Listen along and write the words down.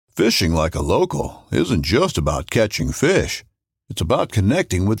Fishing like a local isn't just about catching fish. It's about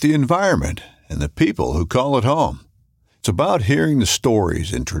connecting with the environment and the people who call it home. It's about hearing the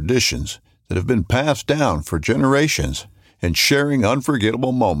stories and traditions that have been passed down for generations and sharing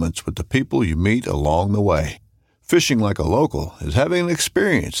unforgettable moments with the people you meet along the way. Fishing like a local is having an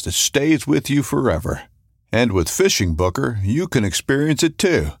experience that stays with you forever. And with Fishing Booker, you can experience it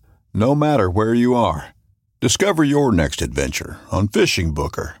too, no matter where you are. Discover your next adventure on Fishing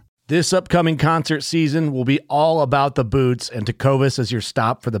Booker. This upcoming concert season will be all about the boots, and Tecovas is your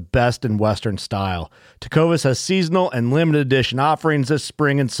stop for the best in Western style. Tecovas has seasonal and limited edition offerings this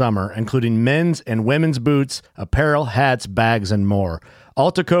spring and summer, including men's and women's boots, apparel, hats, bags, and more.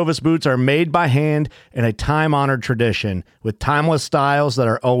 All Tecovas boots are made by hand in a time-honored tradition with timeless styles that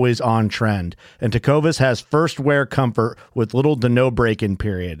are always on trend. And Tecovas has first wear comfort with little to no break-in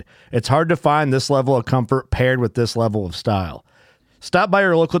period. It's hard to find this level of comfort paired with this level of style. Stop by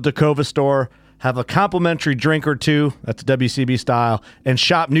your local Tecovas store, have a complimentary drink or two, that's WCB style, and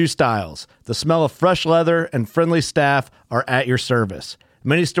shop new styles. The smell of fresh leather and friendly staff are at your service.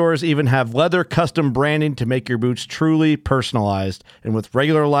 Many stores even have leather custom branding to make your boots truly personalized. And with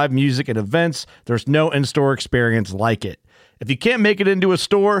regular live music and events, there's no in-store experience like it. If you can't make it into a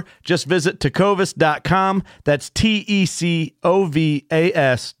store, just visit tecovas.com. That's TECOVAS.com.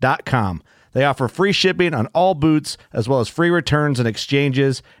 They offer free shipping on all boots, as well as free returns and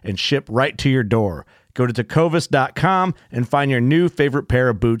exchanges, and ship right to your door. Go to tecovas.com and find your new favorite pair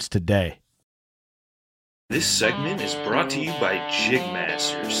of boots today. This segment is brought to you by Jig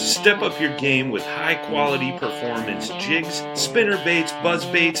Masters. Step up your game with high-quality performance jigs, spinner baits, buzz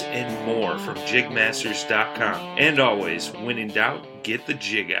baits, and more from jigmasters.com. And always, when in doubt, get the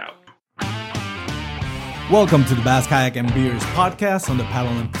jig out. Welcome to the Bass, Kayak, and Beers podcast on the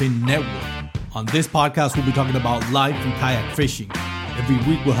Paddle and Fin Network. On this podcast, we'll be talking about life and kayak fishing. Every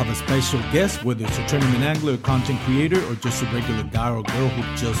week, we'll have a special guest, whether it's a tournament angler, a content creator, or just a regular guy or girl who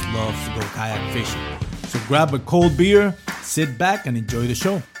just loves to go kayak fishing. So grab a cold beer, sit back, and enjoy the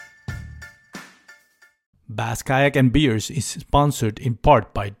show. Bass, Kayak, and Beers is sponsored in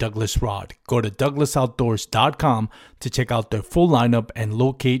part by Douglas Rod. Go to douglasoutdoors.com to check out their full lineup and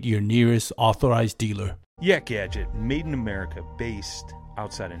locate your nearest authorized dealer. Yak Gadget, made in America, based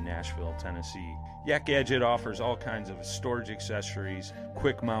outside of Nashville, Tennessee. Yak Gadget offers all kinds of storage accessories,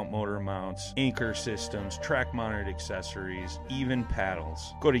 quick mount motor mounts, anchor systems, track mounted accessories, even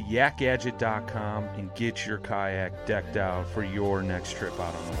paddles. Go to yakgadget.com and get your kayak decked out for your next trip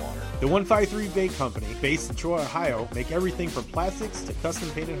out on the water. The 153 Bait Company, based in Troy, Ohio, make everything from plastics to custom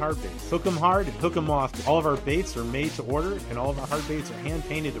painted hard baits. Hook 'em hard and hook 'em often. All of our baits are made to order, and all of our hard baits are hand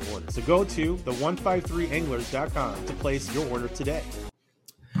painted to order. So go to the153anglers.com to place your order today.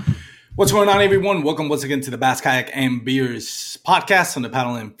 What's going on, everyone? Welcome once again to the Bass, Kayak, and Beers podcast on the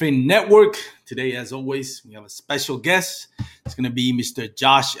Paddle and Fin Network. Today, as always, we have a special guest. It's going to be Mr.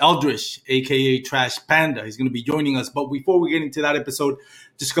 Josh Eldridge, a.k.a. Trash Panda. He's going to be joining us. But before we get into that episode,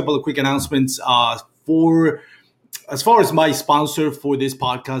 just a couple of quick announcements. As far as my sponsor for this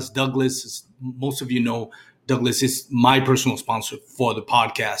podcast, Douglas, most of you know, Douglas is my personal sponsor for the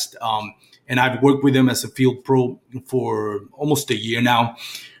podcast. And I've worked with him as a field pro for almost a year now.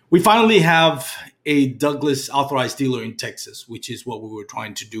 We finally have a Douglas authorized dealer in Texas, which is what we were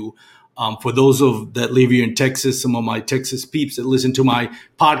trying to do. For those that live here in Texas, some of my Texas peeps that listen to my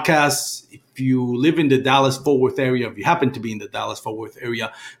podcasts, if you live in the Dallas-Fort Worth area, if you happen to be in the Dallas-Fort Worth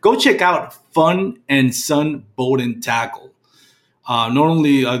area, go check out Fun and Sun Boat and Tackle. Not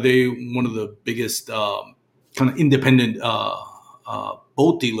only are they one of the biggest kind of independent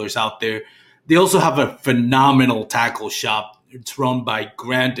boat dealers out there, they also have a phenomenal tackle shop. It's run by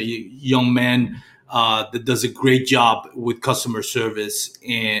Grant, a young man that does a great job with customer service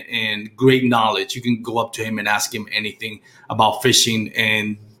and great knowledge. You can go up to him and ask him anything about fishing,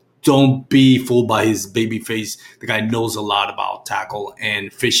 and don't be fooled by his baby face. The guy knows a lot about tackle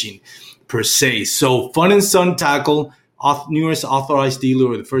and fishing per se. So Fun and Sun Tackle, newest authorized dealer,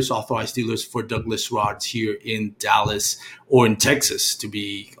 or the first authorized dealers for Douglas Rods here in Dallas or in Texas, to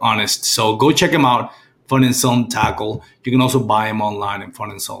be honest. So go check him out. Fun and Sun Tackle. You can also buy them online at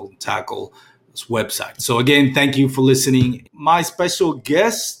Fun and Sun Tackle's website. So again, thank you for listening. My special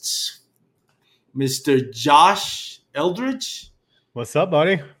guest, Mr. Josh Eldridge. What's up,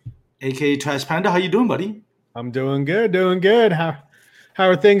 buddy? AKA Trash Panda. How you doing, buddy? I'm doing good. How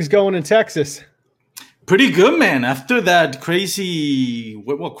are things going in Texas? Pretty good, man. After that crazy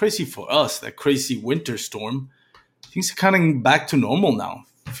for us, that crazy winter storm, things are kind of back to normal now.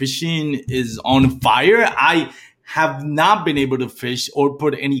 Fishing is on fire. I have not been able to fish or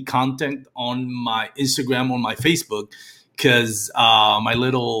put any content on my Instagram or my Facebook because my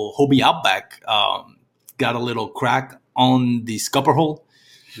little Hobie Outback got a little crack on the scupper hole.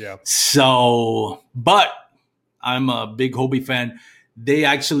 Yeah. So, but I'm a big Hobie fan. They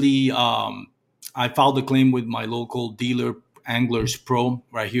actually, I filed a claim with my local dealer, Anglers Pro,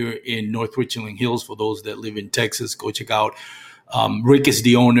 right here in North Richland Hills. For those that live in Texas, go check out. Rick is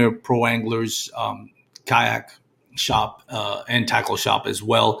the owner, Pro Anglers, kayak shop and tackle shop as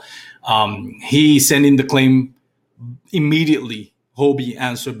well. He sent in the claim immediately. Hobie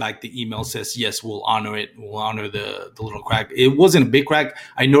answered back the email, says, yes, we'll honor it. We'll honor the little crack. It wasn't a big crack.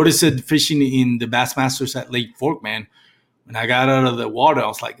 I noticed it fishing in the Bassmasters at Lake Fork, man. When I got out of the water, I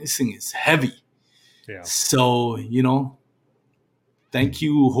was like, this thing is heavy. Yeah. So, thank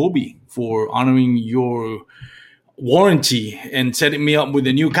you, Hobie, for honoring your warranty and setting me up with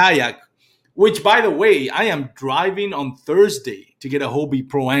a new kayak, which, by the way, I am driving on Thursday to get a Hobie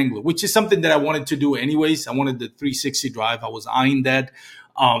Pro Angler, which is something that I wanted to do anyways. I wanted the 360 drive. I was eyeing that.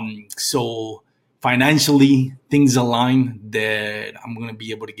 So financially, things align that I'm going to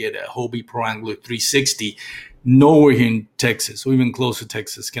be able to get a Hobie Pro Angler 360. Nowhere here in Texas, or even close to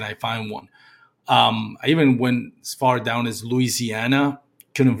Texas, can I find one. I even went as far down as Louisiana.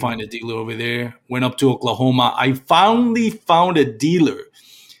 Couldn't find a dealer over there. Went up to Oklahoma. I finally found a dealer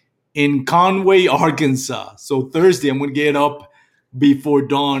in Conway, Arkansas. So Thursday, I'm going to get up before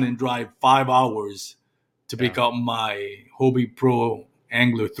dawn and drive 5 hours to pick up my Hobie Pro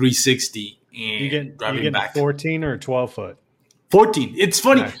Angler 360 and drive it back. 14 or 12 foot? 14. It's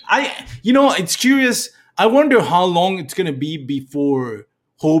funny. Nice. It's curious. I wonder how long it's going to be before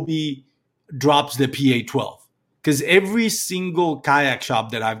Hobie drops the PA12. Because every single kayak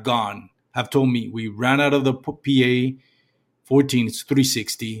shop that I've gone have told me we ran out of the PA 14, it's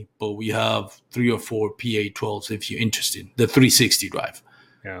 360, but we have 3 or 4 PA12s if you're interested, the 360 drive.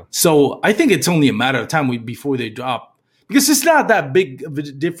 Yeah. So I think it's only a matter of time before they drop, because it's not that big of a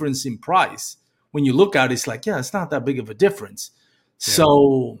difference in price. When you look at it, it's like, it's not that big of a difference. Yeah.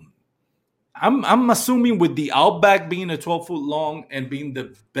 So I'm assuming with the Outback being a 12-foot long and being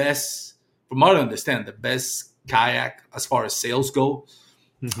the best, from what I understand, the best kayak as far as sales go,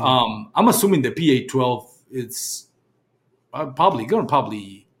 I'm assuming the PA12 is I'm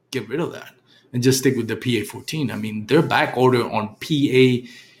probably get rid of that and just stick with the PA14. I mean, their back order on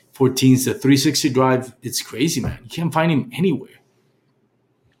PA14s, the 360 drive, it's crazy, man. You can't find him anywhere.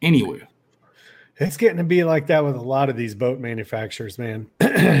 It's getting to be like that with a lot of these boat manufacturers, man.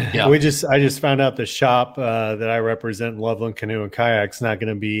 Yeah. I just found out the shop that I represent, Loveland Canoe and Kayak's not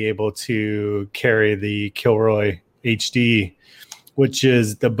going to be able to carry the Kilroy HD, which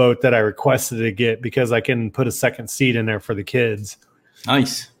is the boat that I requested to get because I can put a second seat in there for the kids.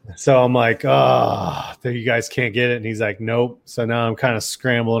 Nice. So I'm like, you guys can't get it. And he's like, nope. So now I'm kind of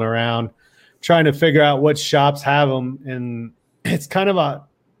scrambling around trying to figure out what shops have them. And it's kind of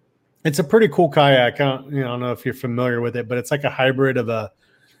it's a pretty cool kayak. I don't know if you're familiar with it, but it's like a hybrid of a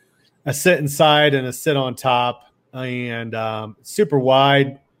sit inside and a sit on top, and super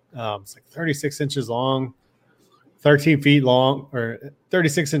wide. It's like 36 inches long, 13 feet long, or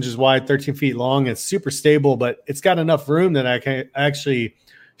 36 inches wide, 13 feet long. It's super stable, but it's got enough room that I can actually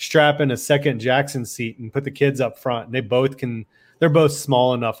strap in a second Jackson seat and put the kids up front. And they're both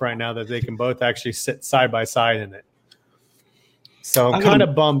small enough right now that they can both actually sit side by side in it. So I'm kind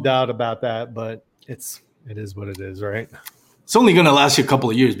of bummed out about that, but it is what it is, right? It's only going to last you a couple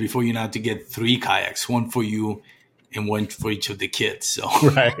of years before you have to get 3 kayaks, one for you and one for each of the kids. So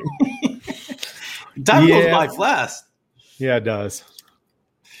right. Time goes by fast. Yeah, it does.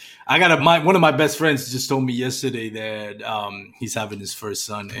 I got one of my best friends just told me yesterday that he's having his first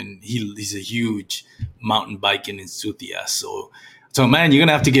son, and he's a huge mountain biking enthusiast. So man, you're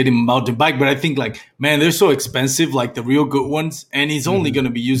gonna have to get him a mountain bike. But I think they're so expensive, like the real good ones, and he's only gonna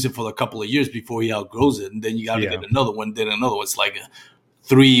be using it for a couple of years before he outgrows it, and then you gotta get another one. Then another one. It's like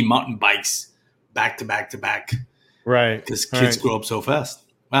 3 mountain bikes back to back to back. Right. Because kids grow up so fast.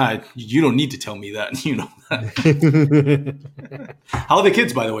 You don't need to tell me that. You know that. How are the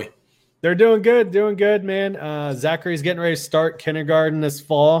kids, by the way? They're doing good, man. Zachary's getting ready to start kindergarten this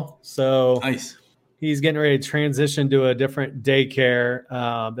fall. So nice. He's getting ready to transition to a different daycare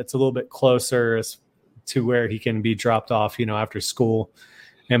that's a little bit closer to where he can be dropped off, after school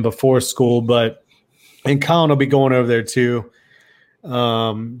and before school. And Colin will be going over there too.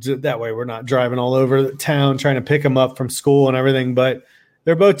 That way we're not driving all over the town trying to pick him up from school and everything. But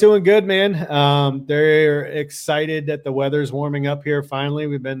they're both doing good, man. They're excited that the weather's warming up here finally.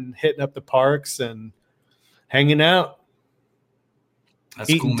 We've been hitting up the parks and hanging out. That's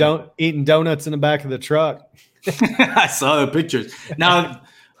eating cool, eating donuts in the back of the truck. I saw the pictures. Now,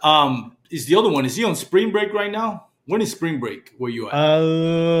 is the other one, is he on spring break right now? When is spring break? Where you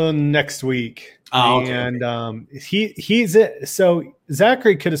at? Next week. Oh, okay. And he's it. So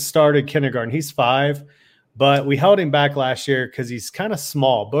Zachary could have started kindergarten. He's 5, but we held him back last year because he's kind of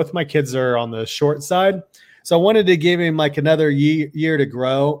small. Both my kids are on the short side. So I wanted to give him like another year to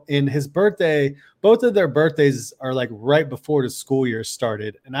grow. And his birthday, both of their birthdays are like right before the school year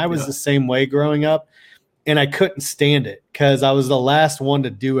started. And I was the same way growing up. And I couldn't stand it because I was the last one to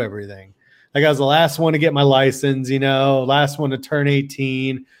do everything. Like I was the last one to get my license, last one to turn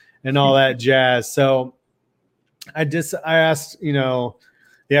 18 and all that jazz. So I asked, the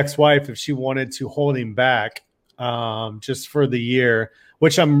ex-wife if she wanted to hold him back just for the year,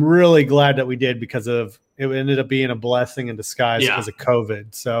 which I'm really glad that we did because of it ended up being a blessing in disguise because of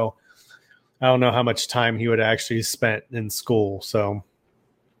COVID. So I don't know how much time he would actually spent in school. So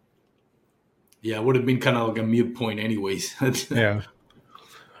yeah, it would have been kind of like a mute point anyways. Yeah.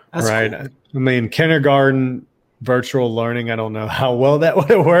 That's right. Cool. I mean, kindergarten virtual learning, I don't know how well that would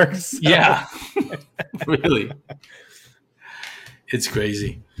have worked. So. Yeah, really. It's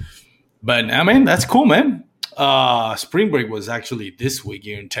crazy. But I mean, that's cool, man. Spring break was actually this week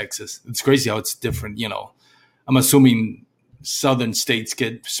here in Texas. It's crazy how it's different. I'm assuming southern states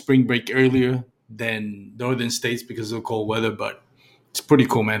get spring break earlier than northern states because of the cold weather, but it's pretty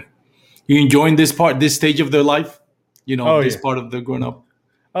cool, man. You enjoying this stage of their life? Part of their growing up?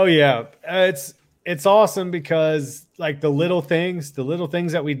 Oh yeah. It's awesome because like the little things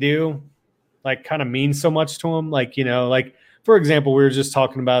that we do like kind of mean so much to them. Like, like for example, we were just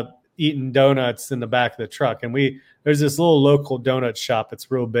talking about eating donuts in the back of the truck. And there's this little local donut shop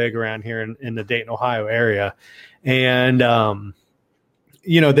that's real big around here in the Dayton, Ohio area. And,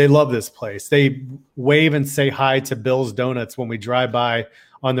 they love this place. They wave and say hi to Bill's Donuts when we drive by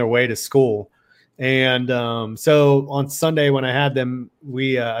on their way to school. And so on Sunday when I had them,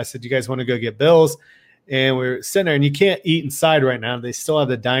 I said, you guys want to go get Bill's? And we were sitting there, and you can't eat inside right now. They still have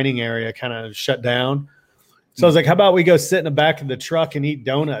the dining area kind of shut down. So I was like, how about we go sit in the back of the truck and eat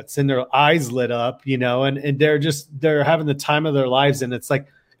donuts? And their eyes lit up, and they're having the time of their lives. And it's like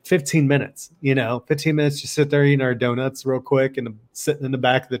 15 minutes, 15 minutes, just sit there eating our donuts real quick and sitting in the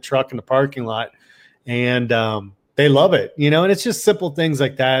back of the truck in the parking lot. And they love it, and it's just simple things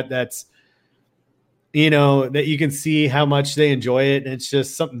like that. That's, that you can see how much they enjoy it. And it's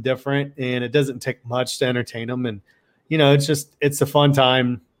just something different, and it doesn't take much to entertain them. And, it's a fun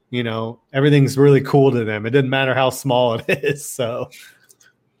time. Everything's really cool to them. It doesn't matter how small it is. So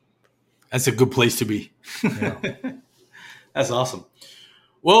that's a good place to be. Yeah. That's awesome.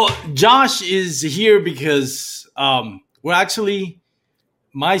 Well, Josh is here because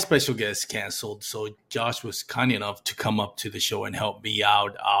my special guest canceled. So Josh was kind enough to come up to the show and help me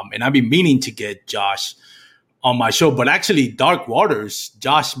out. And I've been meaning to get Josh on my show, but actually Dark Waters,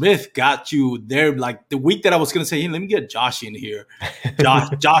 Josh Smith got you there like the week that I was going to say, hey, let me get Josh in here.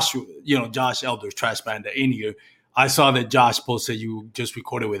 Josh Eldridge, Trash Panda in here. I saw that Josh posted you just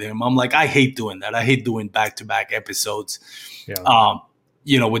recorded with him. I'm like, I hate doing that. I hate doing back-to-back episodes.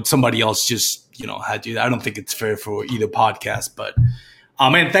 Yeah. With somebody else just, had you. I don't think it's fair for either podcast, but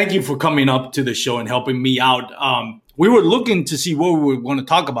man, thank you for coming up to the show and helping me out. We were looking to see what we were going to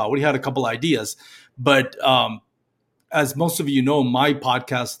talk about. We had a couple ideas, but as most of you know, my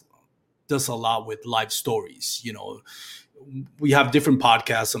podcast does a lot with life stories. We have different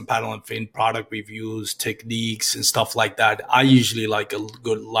podcasts on Paddle and Fin, product reviews, techniques, and stuff like that. I usually like a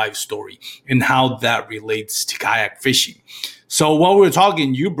good life story and how that relates to kayak fishing. So while we were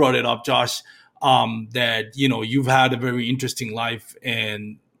talking, you brought it up, Josh, that, you've had a very interesting life,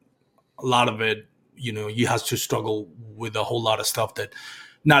 and a lot of it, you have to struggle with a whole lot of stuff that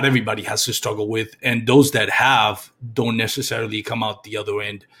not everybody has to struggle with. And those that have don't necessarily come out the other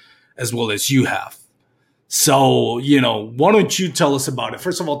end as well as you have. So, why don't you tell us about it?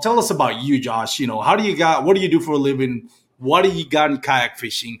 First of all, tell us about you, Josh. What do you do for a living? What do you got in kayak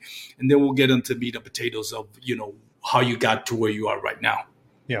fishing? And then we'll get into meat and potatoes of, how you got to where you are right now.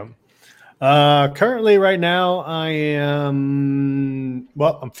 Yeah. Currently right now I'm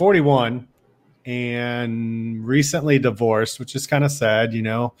 41 and recently divorced, which is kind of sad.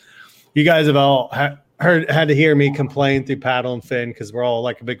 You guys have all had to hear me complain through Paddle and Fin because we're all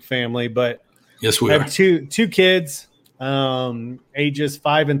like a big family, but yes, we I are. have two kids, ages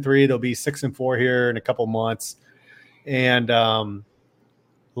 5 and 3. They'll be 6 and 4 here in a couple months. And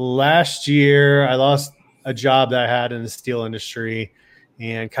last year I lost a job that I had in the steel industry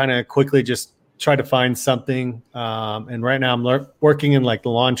and kind of quickly just tried to find something. And right now I'm working in like the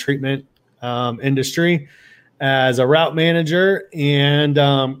lawn treatment industry as a route manager. And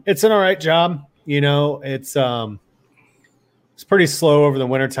it's an all right job. It's it's pretty slow over the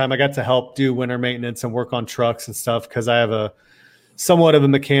wintertime. I got to help do winter maintenance and work on trucks and stuff because I have a somewhat of a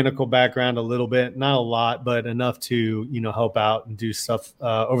mechanical background, a little bit, not a lot, but enough to, help out and do stuff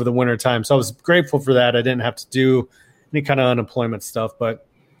over the wintertime. So I was grateful for that. I didn't have to do any kind of unemployment stuff. But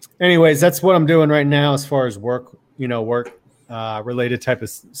anyways, that's what I'm doing right now as far as work related type of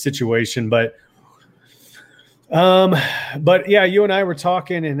situation. But yeah, you and I were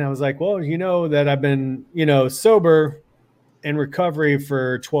talking and I was like, well, that I've been, sober in recovery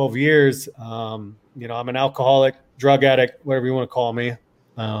for 12 years. I'm an alcoholic, drug addict, whatever you want to call me.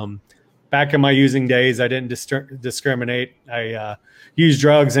 Back in my using days, I didn't discriminate. I used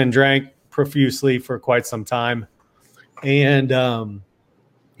drugs and drank profusely for quite some time. And,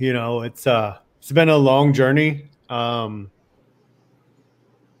 it's been a long journey.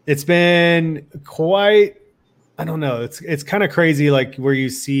 It's been quite, I don't know. It's kind of crazy, like where you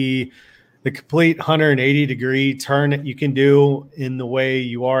see the complete 180-degree turn that you can do in the way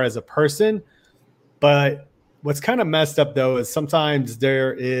you are as a person. But what's kind of messed up, though, is sometimes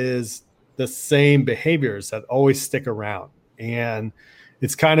there is the same behaviors that always stick around. And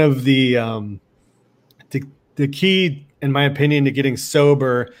it's kind of the key, in my opinion, to getting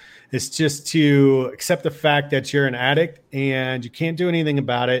sober is just to accept the fact that you're an addict and you can't do anything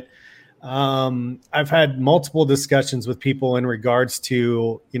about it. I've had multiple discussions with people in regards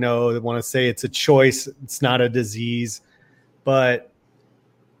to, they want to say it's a choice. It's not a disease, but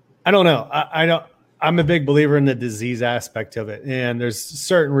I don't know. I'm a big believer in the disease aspect of it. And there's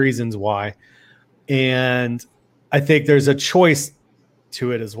certain reasons why. And I think there's a choice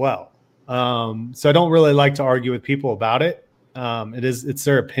to it as well. So I don't really like to argue with people about it. It's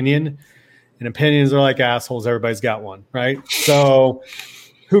their opinion, and opinions are like assholes. Everybody's got one, right? So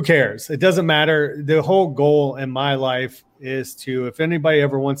who cares? It doesn't matter. The whole goal in my life is to, if anybody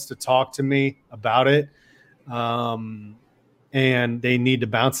ever wants to talk to me about it, and they need to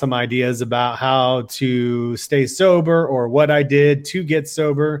bounce some ideas about how to stay sober or what I did to get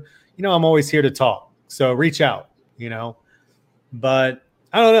sober, I'm always here to talk. So reach out, but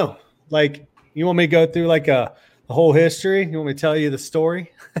I don't know. Like, you want me to go through like the whole history? You want me to tell you the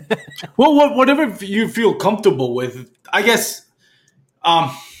story? Well, whatever you feel comfortable with. I guess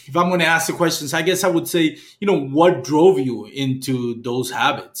if I'm going to ask the questions, I guess I would say, what drove you into those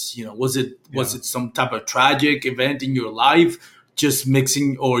habits? Was it some type of tragic event in your life, just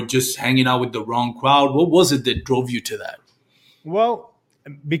mixing or just hanging out with the wrong crowd? What was it that drove you to that? Well,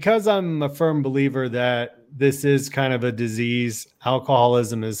 because I'm a firm believer that this is kind of a disease,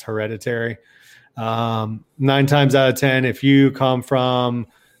 alcoholism is hereditary. 9 times out of 10, if you come from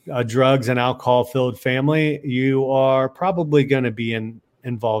a drugs and alcohol filled family, you are probably going to be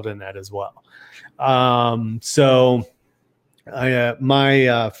involved in that as well. So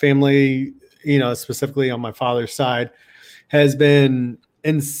my family, specifically on my father's side, has been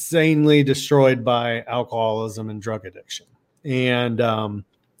insanely destroyed by alcoholism and drug addiction. And,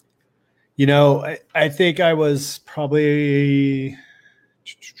 I think I was probably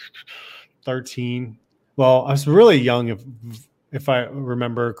 13. Well, I was really young, if I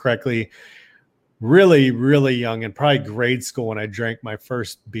remember correctly, really, really young, and probably grade school when I drank my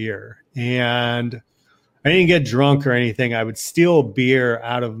first beer. And I didn't get drunk or anything. I would steal beer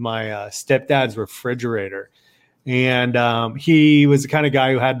out of my stepdad's refrigerator. And he was the kind of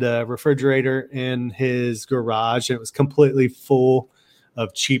guy who had the refrigerator in his garage, and it was completely full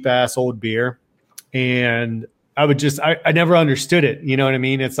of cheap ass old beer. And I would I never understood it. You know what I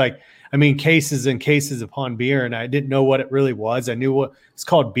mean? It's like, cases and cases upon beer, and I didn't know what it really was. I knew what it's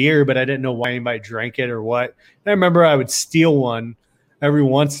called, beer, but I didn't know why anybody drank it or what. And I remember I would steal one every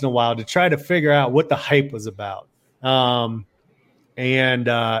once in a while to try to figure out what the hype was about. And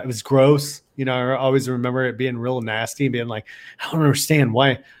it was gross. I always remember it being real nasty and being like, I don't understand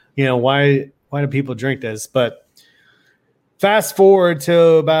why do people drink this? But fast forward to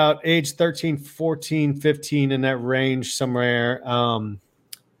about age 13, 14, 15, in that range somewhere.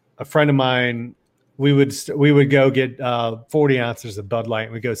 A friend of mine, we would go get 40 ounces of Bud Light,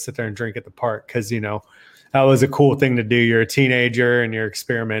 and we'd go sit there and drink at the park because, that was a cool thing to do. You're a teenager and you're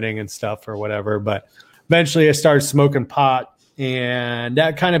experimenting and stuff or whatever. But eventually I started smoking pot, and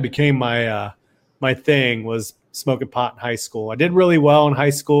that kind of became my my thing, was smoking pot in high school. I did really well in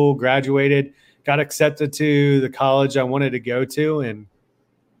high school, graduated, got accepted to the college I wanted to go to,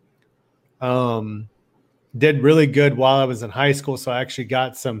 and did really good while I was in high school. So I actually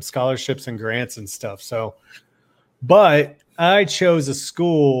got some scholarships and grants and stuff. So, but I chose a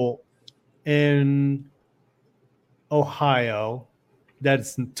school in Ohio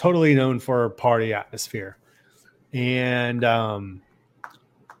that's totally known for a party atmosphere. And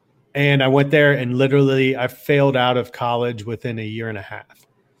And I went there and literally I failed out of college within a year and a half.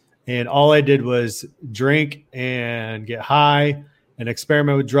 And all I did was drink and get high and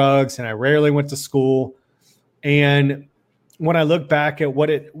experiment with drugs. And I rarely went to school. And when I look back at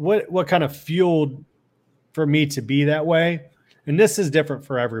what kind of fueled for me to be that way, and this is different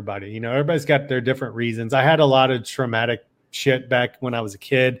for everybody, everybody's got their different reasons. I had a lot of traumatic shit back when I was a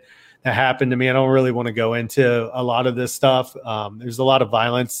kid that happened to me. I don't really want to go into a lot of this stuff. There's a lot of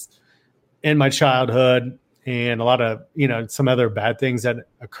violence in my childhood and a lot of, some other bad things that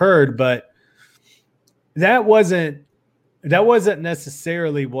occurred, but that wasn't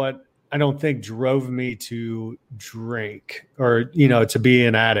necessarily what I don't think drove me to drink or, to be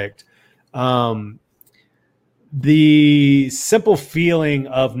an addict. The simple feeling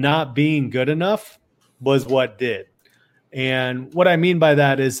of not being good enough was what did. And what I mean by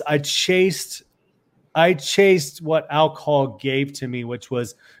that is I chased what alcohol gave to me, which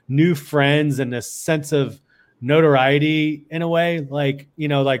was new friends and a sense of notoriety in a way, like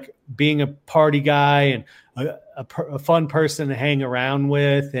being a party guy and a fun person to hang around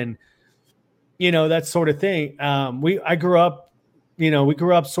with, and that sort of thing. We grew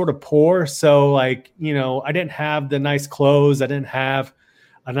up sort of poor, so I didn't have the nice clothes, I didn't have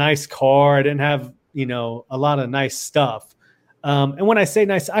a nice car, I didn't have a lot of nice stuff. And when I say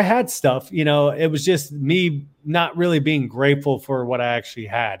nice, I had stuff, it was just me not really being grateful for what I actually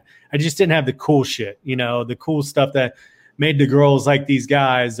had. I just didn't have the cool shit, the cool stuff that made the girls like these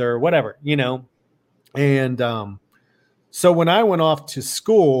guys or whatever, And so when I went off to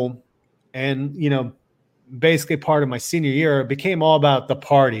school and, basically part of my senior year, it became all about the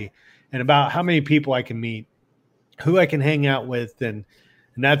party and about how many people I can meet, who I can hang out with and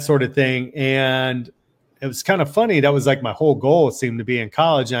that sort of thing. And it was kind of funny. That was like my whole goal seemed to be in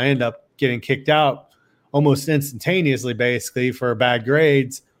college. And I ended up getting kicked out almost instantaneously, basically for bad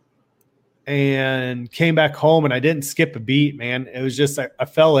grades, and came back home and I didn't skip a beat, man. It was just, I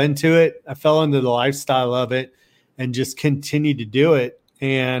fell into it. I fell into the lifestyle of it and just continued to do it.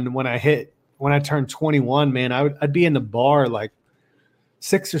 And when I turned 21, man, I'd be in the bar like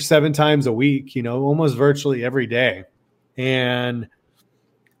 6 or 7 times a week, almost virtually every day. And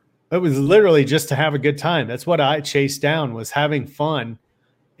it was literally just to have a good time. That's what I chased down, was having fun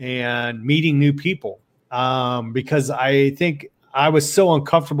and meeting new people. Because I think I was so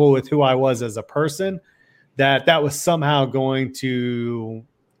uncomfortable with who I was as a person that was somehow going to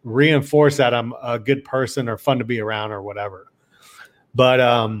reinforce that I'm a good person or fun to be around or whatever. But,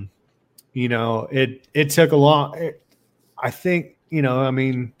 it took a long, I think,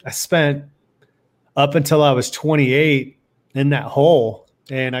 I spent up until I was 28 in that hole,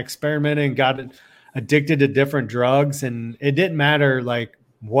 and I experimented and got addicted to different drugs. And it didn't matter like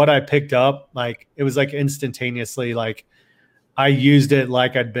what I picked up. Like it was like instantaneously, like I used it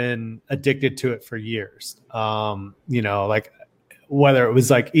like I'd been addicted to it for years. Like whether it was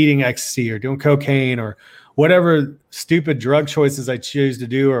like eating ecstasy or doing cocaine or whatever stupid drug choices I choose to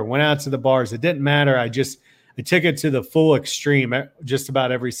do or went out to the bars, it didn't matter. I took it to the full extreme just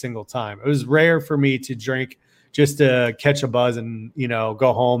about every single time. It was rare for me to drink just to catch a buzz and,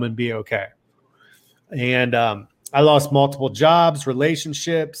 go home and be okay. And I lost multiple jobs,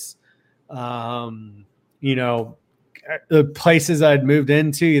 relationships, the places I'd moved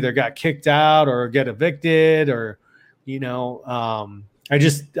into either got kicked out or get evicted or,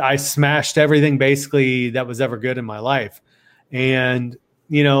 I smashed everything basically that was ever good in my life. And,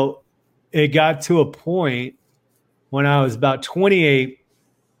 it got to a point when I was about 28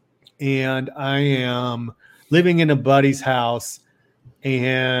 and I am living in a buddy's house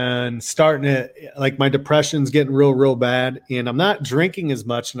and starting to, like, my depression's getting real, real bad. And I'm not drinking as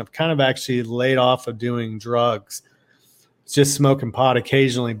much. And I've kind of actually laid off of doing drugs, just smoking pot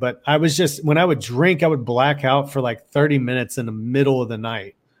occasionally. But when I would drink, I would black out for like 30 minutes in the middle of the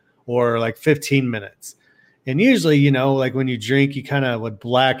night or like 15 minutes. And usually, like when you drink, you kind of would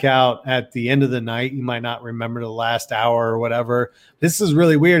black out at the end of the night. You might not remember the last hour or whatever. This is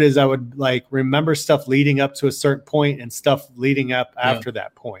really weird, is I would like remember stuff leading up to a certain point and stuff leading up after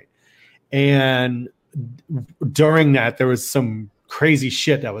that point. And during that, there was some crazy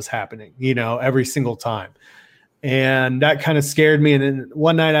shit that was happening, every single time. And that kind of scared me. And then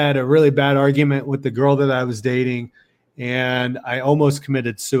one night I had a really bad argument with the girl that I was dating, and I almost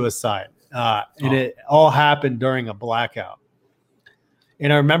committed suicide. And it all happened during a blackout.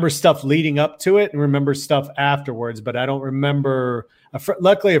 And I remember stuff leading up to it and remember stuff afterwards, but I don't remember.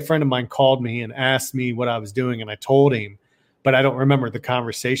 Luckily, a friend of mine called me and asked me what I was doing, and I told him, but I don't remember the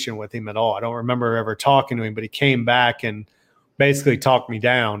conversation with him at all. I don't remember ever talking to him, but he came back and basically talked me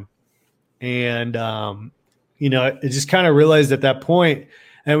down. And, I just kind of realized at that point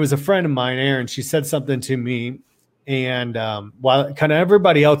And it was a friend of mine, Erin. She said something to me, and while kind of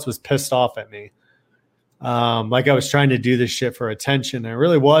everybody else was pissed off at me, like I was trying to do this shit for attention. I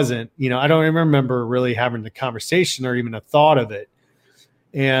really wasn't. I don't even remember really having the conversation or even a thought of it.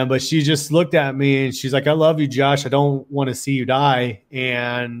 But she just looked at me and she's like, I love you, Josh. I don't want to see you die.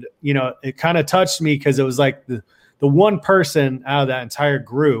 And, it kind of touched me because it was like the one person out of that entire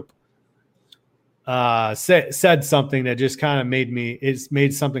group said something that just kind of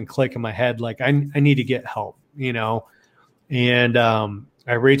made something click in my head. Like I need to get help, and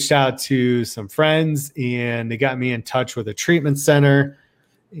I reached out to some friends and they got me in touch with a treatment center.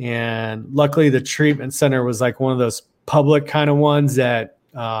 And luckily the treatment center was like one of those public kind of ones that,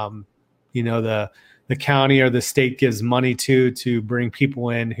 the county or the state gives money to bring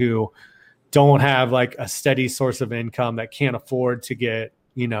people in who don't have like a steady source of income, that can't afford to get,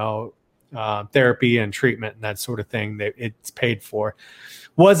 therapy and treatment and that sort of thing. That it's paid for.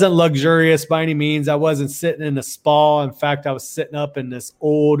 Wasn't luxurious by any means. I wasn't sitting in a spa. In fact, I was sitting up in this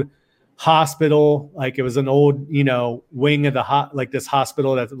old hospital. Like it was an old, wing of this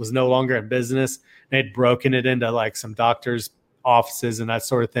hospital that was no longer in business. They'd broken it into like some doctors' offices and that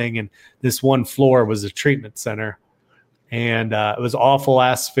sort of thing. And this one floor was a treatment center. And it was awful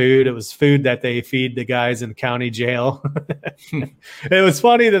ass food. It was food that they feed the guys in county jail. It was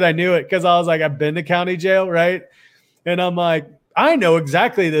funny that I knew it because I was like, I've been to county jail, right? And I'm like, I know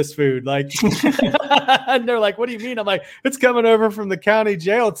exactly this food. Like, and they're like, what do you mean? I'm like, it's coming over from the county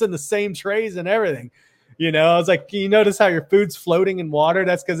jail. It's in the same trays and everything. I was like, you notice how your food's floating in water?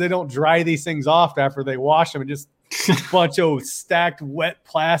 That's because they don't dry these things off after they wash them, and just a bunch of stacked wet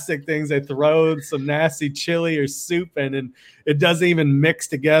plastic things they throw some nasty chili or soup in, and it doesn't even mix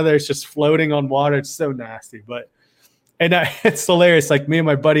together. It's just floating on water. It's so nasty. It's hilarious. Like me and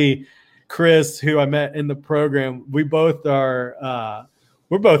my buddy Chris, who I met in the program, we both are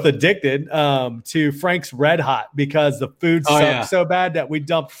we're both addicted to Frank's Red Hot because the food sucks so bad that we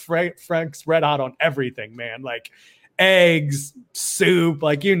dumped Frank's Red Hot on everything, man. Like eggs, soup,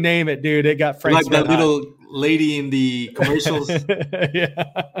 like you name it, dude. It got Frank's Red Red Hot. Hot. Little lady in the commercials. Yeah.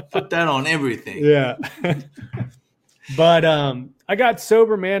 Put that on everything. Yeah. But I got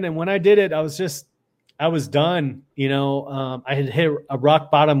sober, man. And when I did it, I was done. I had hit a rock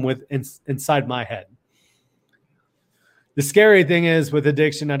bottom inside my head. The scary thing is with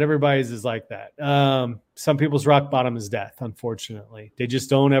addiction, not everybody's is like that. Some people's rock bottom is death, unfortunately. They just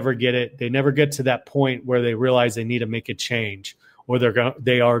don't ever get it. They never get to that point where they realize they need to make a change or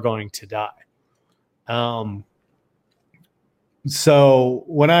they are going to die. So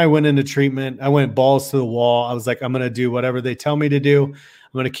when I went into treatment, I went balls to the wall. I was like, I'm going to do whatever they tell me to do. I'm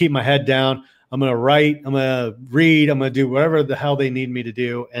going to keep my head down. I'm going to write. I'm going to read. I'm going to do whatever the hell they need me to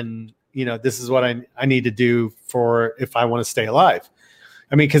do. And, this is what I need to do for if I want to stay alive.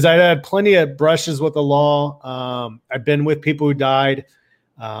 I mean, because I had plenty of brushes with the law. I've been with people who died.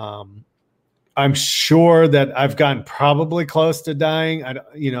 I'm sure that I've gotten probably close to dying.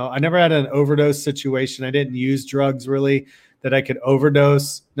 I never had an overdose situation. I didn't use drugs really that I could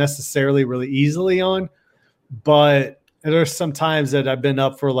overdose necessarily really easily on. But there's some times that I've been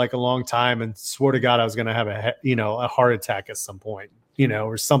up for like a long time and swore to God I was going to have a heart attack at some point,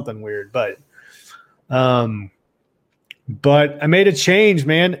 or something weird. But I made a change,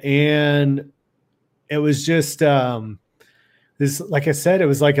 man. And it was just this, like I said, it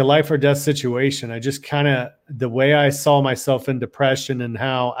was like a life or death situation. I just kind of, the way I saw myself in depression and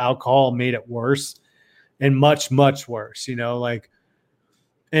how alcohol made it worse and much, much worse, and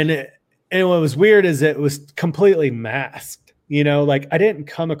what was weird is it was completely masked, like I didn't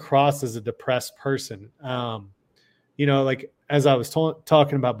come across as a depressed person. Like as I was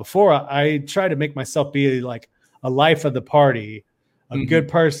talking about before, I try to make myself be like a life of the party, a good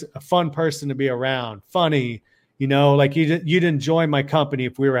person, a fun person to be around, funny, like you'd enjoy my company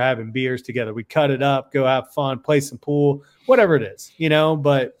if we were having beers together. We'd cut it up, go have fun, play some pool, whatever it is,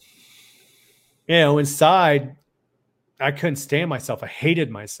 but inside I couldn't stand myself. I hated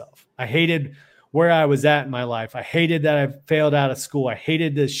myself. I hated where I was at in my life. I hated that I failed out of school. I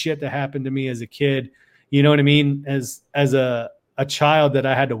hated the shit that happened to me as a kid. You know what I mean? As a child that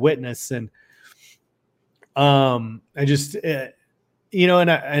I had to witness. And I just, and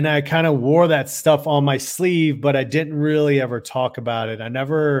I kind of wore that stuff on my sleeve, but I didn't really ever talk about it. I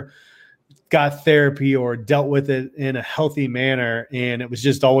never got therapy or dealt with it in a healthy manner. And it was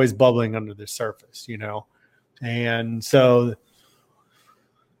just always bubbling under the surface, And so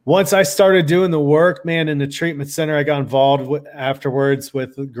once I started doing the work, man, in the treatment center, I got involved afterwards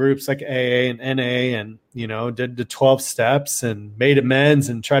with groups like AA and NA and, did the 12 steps and made amends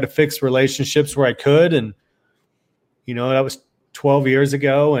and tried to fix relationships where I could. And, that was 12 years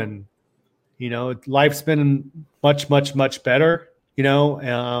ago, and life's been much, much, much better,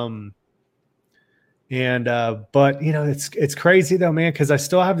 but it's crazy though, man, because I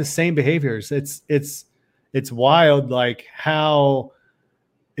still have the same behaviors. It's wild, like how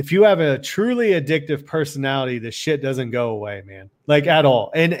if you have a truly addictive personality, the shit doesn't go away, man, like at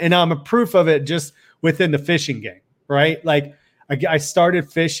all. And I'm a proof of it just within the fishing game, right? Like I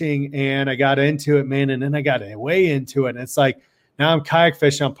started fishing and I got into it, man, and then I got way into it. And it's like now I'm kayak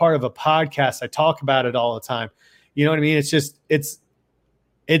fishing. I'm part of a podcast. I talk about it all the time. You know what I mean? It's just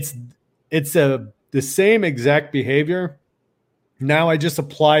the same exact behavior. Now I just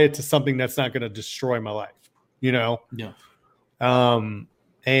apply it to something that's not going to destroy my life, Yeah. I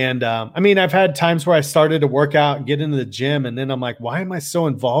mean, I've had times where I started to work out and get into the gym, and then I'm like, why am I so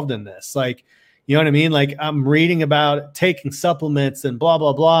involved in this? Like, you know what I mean? Like I'm reading about taking supplements and blah,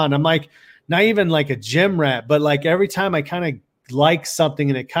 blah, blah. And I'm like, not even like a gym rat, but like every time I kind of like something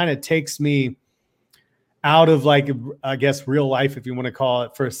and it kind of takes me out of like, I guess, real life, if you want to call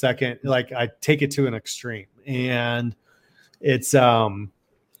it for a second, like I take it to an extreme. And it's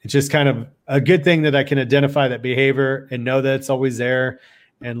just kind of a good thing that I can identify that behavior and know that it's always there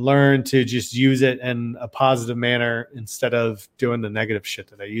and learn to just use it in a positive manner instead of doing the negative shit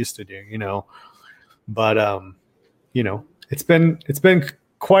that I used to do, But, it's been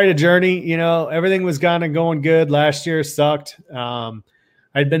quite a journey. Everything was kind of going good. Last year sucked.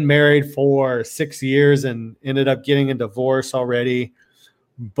 I'd been married for 6 years and ended up getting a divorce already.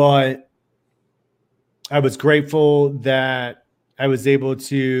 But I was grateful that I was able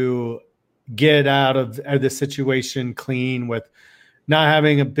to get out of the situation clean with not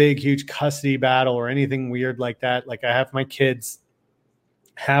having a big, huge custody battle or anything weird like that. Like I have my kids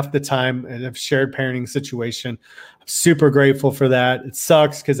half the time in a shared parenting situation. I'm super grateful for that. It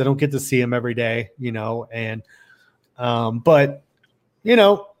sucks because I don't get to see them every day, but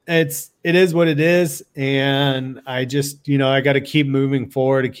it is what it is. And I just, I got to keep moving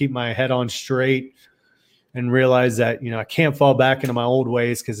forward to keep my head on straight and realize that, I can't fall back into my old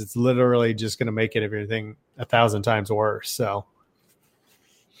ways because it's literally just going to make it everything 1,000 times worse. So.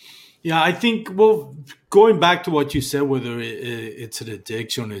 Yeah, I think, well, going back to what you said, whether it's an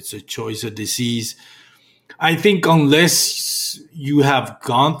addiction, it's a choice, a disease, I think unless you have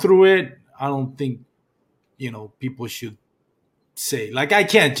gone through it, I don't think, people should say, like, I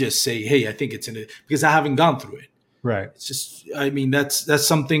can't just say, hey, I think it's because I haven't gone through it. Right. It's just, I mean, that's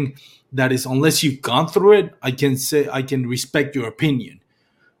something that is, unless you've gone through it, I can respect your opinion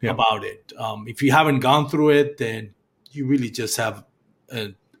about it. If you haven't gone through it, then you really just have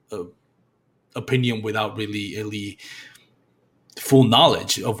a opinion without really full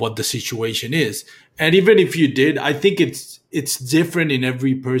knowledge of what the situation is. And even if you did, I think it's different in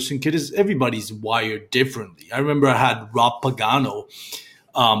every person because everybody's wired differently. I remember I had Rob Pagano,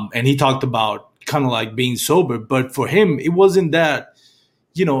 and he talked about kind of like being sober, but for him, it wasn't that,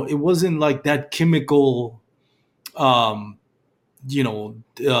 it wasn't like that chemical, that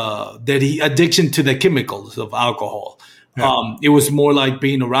addiction to the chemicals of alcohol. Yeah. It was more like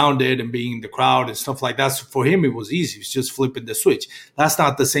being around it and being in the crowd and stuff like that. So for him, it was easy. It's just flipping the switch. That's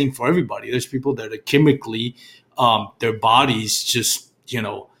not the same for everybody. There's people that are chemically, their bodies just,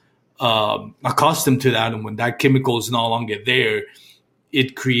 accustomed to that. And when that chemical is no longer there,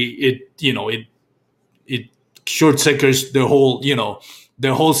 it short circuits their whole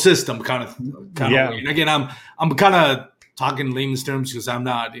system kind of way. And again, I'm kind of talking layman's terms because I'm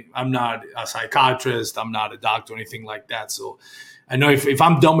not a psychiatrist, I'm not a doctor or anything like that. So I know if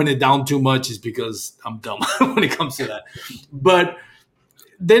I'm dumbing it down too much, it's because I'm dumb when it comes to that. But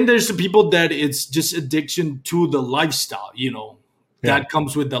then there's the people that it's just addiction to the lifestyle, that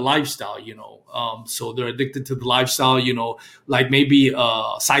comes with the lifestyle, so they're addicted to the lifestyle, like maybe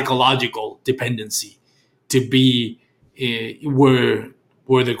a psychological dependency to be where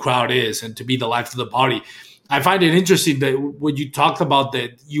the crowd is and to be the life of the party. I find it interesting that when you talked about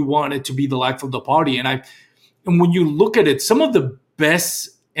that you want it to be the life of the party. And when you look at it, some of the best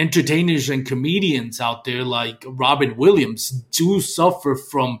entertainers and comedians out there, like Robin Williams, do suffer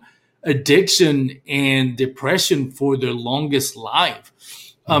from addiction and depression for their longest life.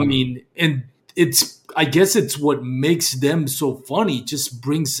 I mean, and I guess it's what makes them so funny, just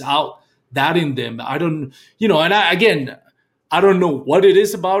brings out that in them. I don't know what it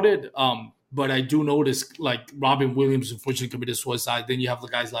is about it. But I do notice, like, Robin Williams unfortunately committed suicide. Then you have the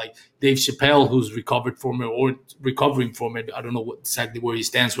guys like Dave Chappelle, who's recovered from it or recovering from it. I don't know exactly where he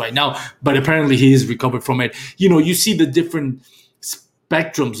stands right now, but apparently he is recovered from it. You see the different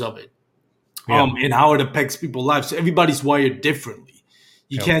spectrums of it, and how it affects people's lives. So everybody's wired differently.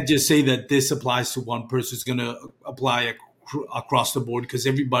 You can't just say that this applies to one person. It's going to apply across the board because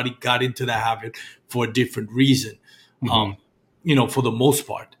everybody got into that habit for a different reason. For the most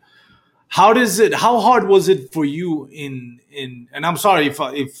part. How hard was it for you and I'm sorry if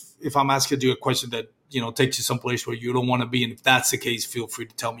I'm asking you a question that, takes you someplace where you don't want to be. And if that's the case, feel free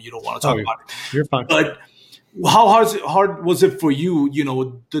to tell me you don't want to talk about it. You're fine. But how hard was it for you,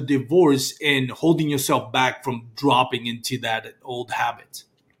 the divorce and holding yourself back from dropping into that old habit?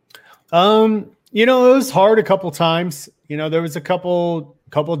 It was hard a couple times. There was a couple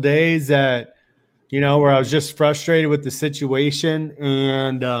days that, where I was just frustrated with the situation.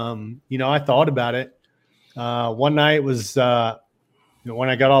 And, I thought about it. One night was, when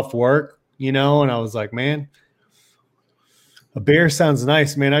I got off work, and I was like, man, a beer sounds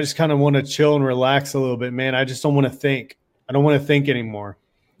nice, man. I just kind of want to chill and relax a little bit, man. I just don't want to think. I don't want to think anymore.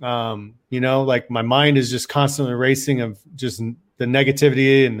 Like my mind is just constantly racing of just the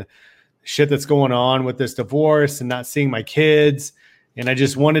negativity and the shit that's going on with this divorce and not seeing my kids. And I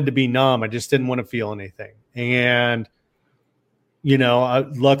just wanted to be numb. I just didn't want to feel anything. And,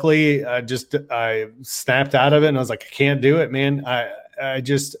 luckily I snapped out of it and I was like, I can't do it, man. I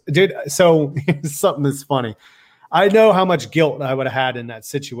just did. So something that's funny. I know how much guilt I would have had in that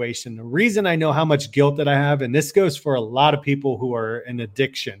situation. The reason I know how much guilt that I have, and this goes for a lot of people who are in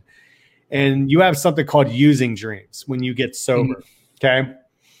addiction, and you have something called using dreams when you get sober. Okay.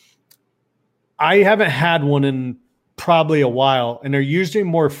 I haven't had one in probably a while, and they're usually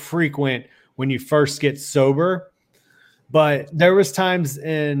more frequent when you first get sober. But there was times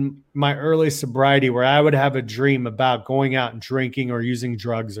in my early sobriety where I would have a dream about going out and drinking or using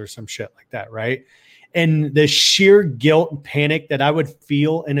drugs or some shit like that, right? And the sheer guilt and panic that I would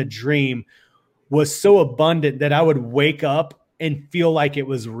feel in a dream was so abundant that I would wake up and feel like it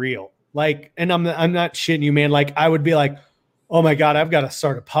was real. Like, and I'm not shitting you, man. Like I would be like, oh my God, I've got to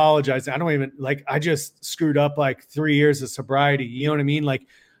start apologizing. I don't even I just screwed up like 3 years of sobriety. You know what I mean? Like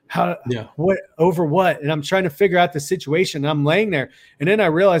what over what? And I'm trying to figure out the situation. And I'm laying there. And then I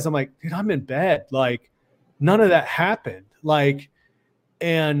realized I'm like, dude, I'm in bed. Like none of that happened. But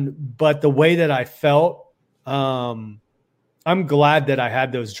the way that I felt, I'm glad that I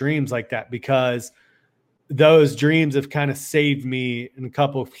had those dreams like that, because those dreams have kind of saved me in a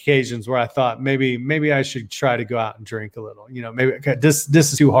couple of occasions where I thought maybe I should try to go out and drink a little, maybe this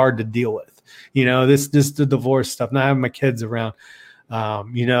is too hard to deal with, this the divorce stuff, not having my kids around,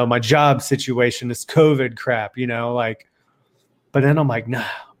 my job situation, this COVID crap, but then I'm like, no,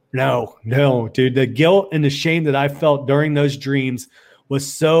 dude, the guilt and the shame that I felt during those dreams was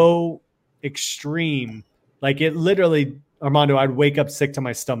so extreme. Like it literally, Armando, I'd wake up sick to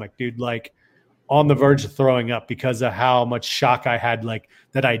my stomach, dude, like on the verge of throwing up because of how much shock I had, like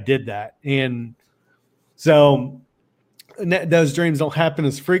that I did that. And so those dreams don't happen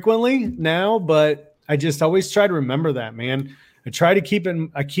as frequently now, but I just always try to remember that, man. I try to keep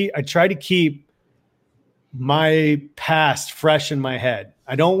my past fresh in my head.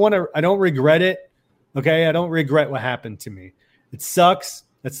 I don't regret it. Okay. I don't regret what happened to me. It sucks.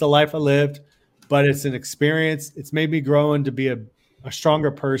 That's the life I lived, but it's an experience. It's made me grow into be a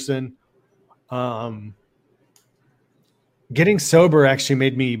stronger person. Getting sober actually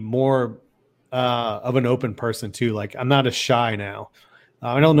made me more of an open person too. Like I'm not as shy now.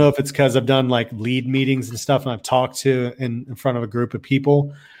 I don't know if it's because I've done like lead meetings and stuff and I've talked to in front of a group of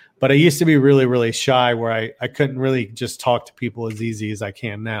people, but I used to be really, really shy where I couldn't really just talk to people as easy as I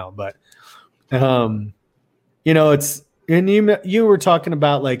can now. But, it's, and you were talking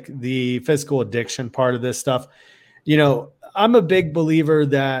about like the physical addiction part of this stuff. I'm a big believer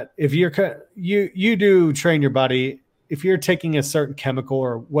that if you do train your body, if you're taking a certain chemical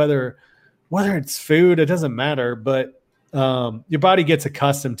or whether it's food, it doesn't matter, but your body gets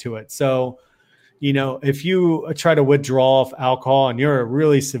accustomed to it. So, if you try to withdraw off alcohol and you're a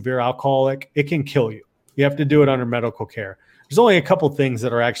really severe alcoholic, it can kill you. You have to do it under medical care. There's only a couple things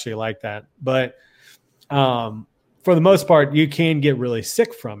that are actually like that, but for the most part, you can get really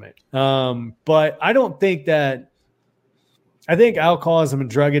sick from it. But I don't think I think alcoholism and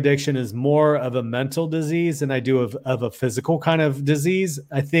drug addiction is more of a mental disease than I do of a physical kind of disease.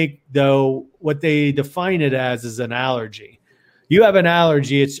 I think, though, what they define it as is an allergy. You have an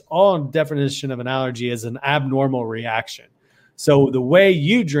allergy. It's all definition of an allergy is an abnormal reaction. So the way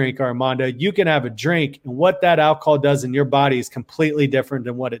you drink, Armando, you can have a drink, and what that alcohol does in your body is completely different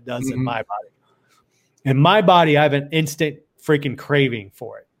than what it does in my body. In my body, I have an instant freaking craving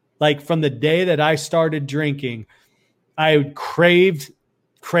for it. Like from the day that I started drinking, I craved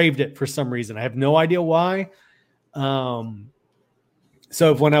it for some reason. I have no idea why.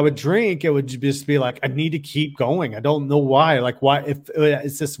 So when I would drink, it would just be like, I need to keep going. I don't know why. Like why, if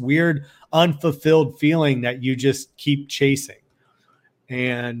it's this weird unfulfilled feeling that you just keep chasing.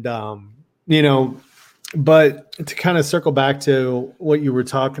 And, but to kind of circle back to what you were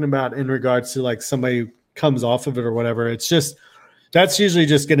talking about in regards to like somebody comes off of it or whatever, it's just, that's usually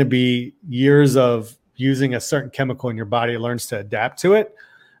just going to be years of using a certain chemical in your body learns to adapt to it.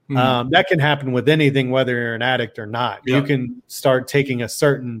 That can happen with anything, whether you're an addict or not. Yeah. You can start taking a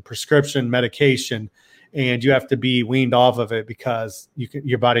certain prescription medication and you have to be weaned off of it because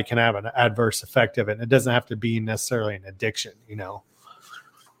your body can have an adverse effect of it. And it doesn't have to be necessarily an addiction,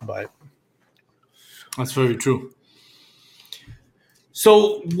 but that's very true.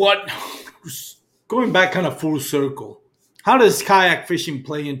 So going back kind of full circle, how does kayak fishing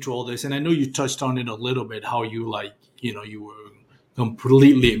play into all this? And I know you touched on it a little bit, how you you were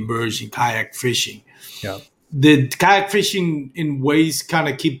completely immersed in kayak fishing. Yeah. Did kayak fishing in ways kind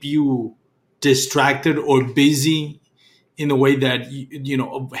of keep you distracted or busy in a way that,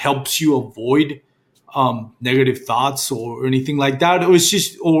 helps you avoid negative thoughts or anything like that? Or it's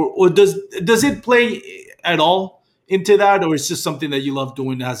just, or does it play at all into that? Or it's just something that you love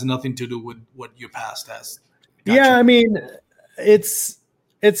doing that has nothing to do with what your past has? Gotcha. Yeah. I mean, it's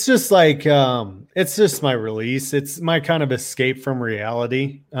just like, it's just my release. It's my kind of escape from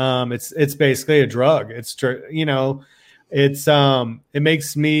reality. It's basically a drug. It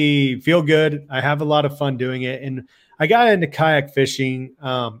makes me feel good. I have a lot of fun doing it. And I got into kayak fishing.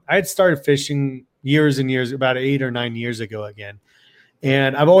 I had started fishing years and years, about 8 or 9 years ago again.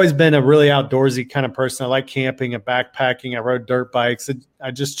 And I've always been a really outdoorsy kind of person. I like camping and backpacking. I rode dirt bikes. I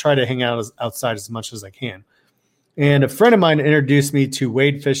just try to hang out outside as much as I can. And a friend of mine introduced me to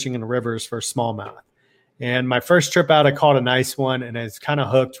wade fishing in the rivers for smallmouth. And my first trip out, I caught a nice one, and it's kind of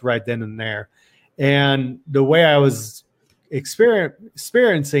hooked right then and there. And the way I was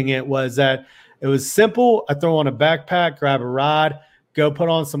experiencing it was that it was simple. I throw on a backpack, grab a rod, go put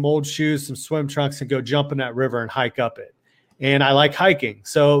on some old shoes, some swim trunks, and go jump in that river and hike up it. And I like hiking.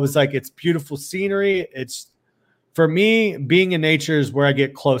 So it was like, it's beautiful scenery. It's, for me, being in nature is where I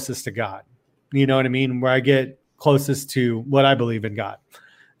get closest to God. You know what I mean? Where I get closest to what I believe in God.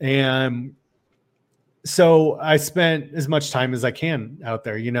 And so I spent as much time as I can out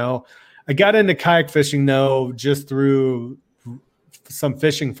there. I got into kayak fishing though, just through some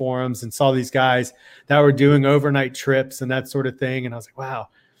fishing forums and saw these guys that were doing overnight trips and that sort of thing. And I was like, wow,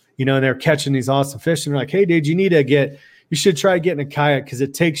 and they're catching these awesome fish. And they're like, hey dude, you should try getting a kayak because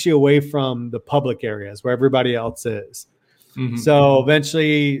it takes you away from the public areas where everybody else is. Mm-hmm. So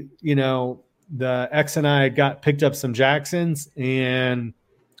eventually, the ex and I picked up some Jacksons and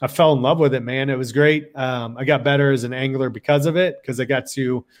I fell in love with it, man. It was great. I got better as an angler because of it, because I got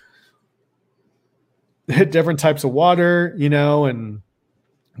to hit different types of water, and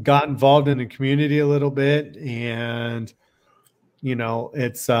got involved in the community a little bit. And,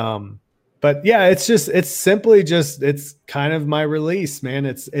 it's, but yeah, it's kind of my release, man.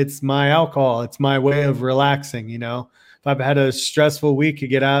 It's my alcohol. It's my way of relaxing, If I've had a stressful week, you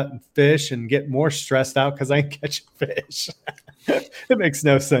get out and fish and get more stressed out because I ain't catching fish. It makes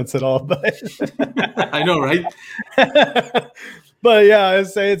no sense at all, but I know, right? But yeah, I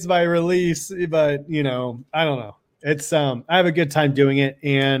say it's my release, but I don't know. It's I have a good time doing it.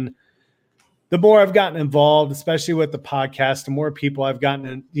 And the more I've gotten involved, especially with the podcast, the more people I've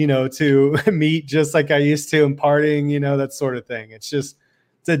gotten, to meet just like I used to and partying, that sort of thing. It's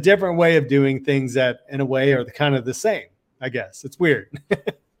a different way of doing things that in a way are kind of the same, I guess. It's weird.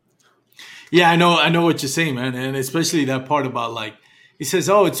 Yeah, I know what you're saying, man. And especially that part about like, he says,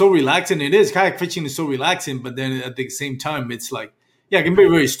 oh, it's so relaxing. It is. Kayak fishing is so relaxing. But then at the same time, it's like, yeah, it can be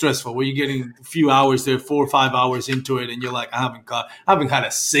very stressful where you're getting a few hours there, 4 or 5 hours into it. And you're like, I haven't had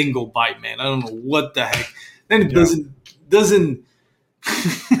a single bite, man. I don't know what the heck. Then it doesn't,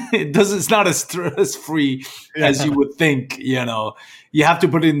 it's not as stress-free as you would think, You have to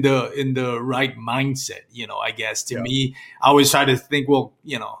put in the right mindset, I guess. To me, I always try to think, well,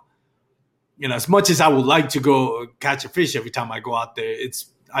 as much as I would like to go catch a fish every time I go out there,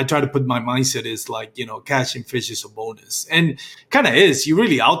 I try to put my mindset is like, catching fish is a bonus. And kind of is. You're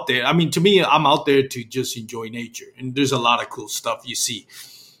really out there. I mean, to me, I'm out there to just enjoy nature. And there's a lot of cool stuff you see,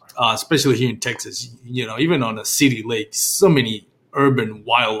 especially here in Texas, even on a city lake, so many urban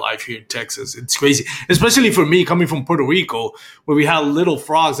wildlife here in Texas. It's crazy, especially for me coming from Puerto Rico, where we have little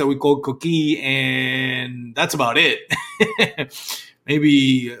frogs that we call coqui, and that's about it.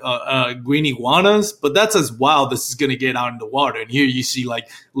 Maybe green iguanas, but that's as wild as it's gonna get out in the water. And here you see like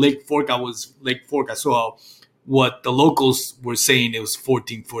Lake Fork. I saw what the locals were saying, it was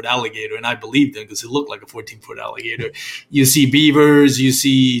 14-foot alligator, and I believed them because it looked like a 14-foot alligator. You see beavers, you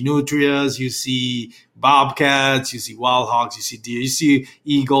see nutrias, you see bobcats, you see wild hogs, you see deer, you see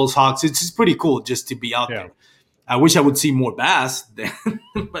eagles, hawks. It's just pretty cool just to be out there. I wish I would see more bass,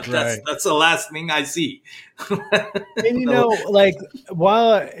 but that's the last thing I see. And you know, like,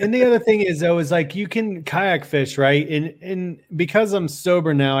 and the other thing is though, is like you can kayak fish, right? And because I'm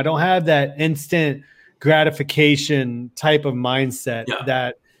sober now, I don't have that instant gratification type of mindset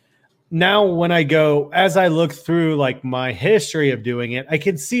that now when I go, as I look through like my history of doing it, I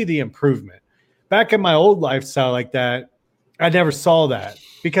can see the improvement. Back in my old lifestyle like that, I never saw that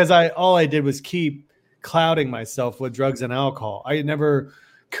because all I did was keep clouding myself with drugs and alcohol. I never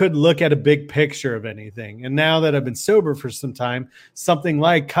could look at a big picture of anything. And now that I've been sober for some time, something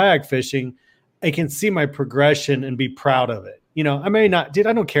like kayak fishing, I can see my progression and be proud of it. You know, I may not,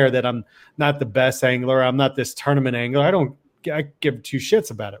 I don't care that I'm not the best angler. I'm not this tournament angler. I give two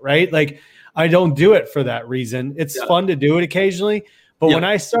shits about it, right? Like I don't do it for that reason. It's fun to do it occasionally. But when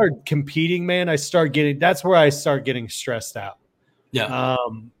I start competing, man, that's where I start getting stressed out. Yeah.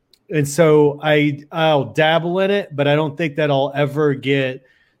 And so I'll dabble in it, but I don't think that I'll ever get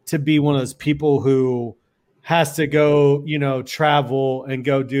to be one of those people who has to go, you know, travel and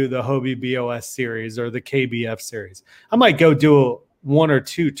go do the Hobie BOS series or the KBF series. I might go do one or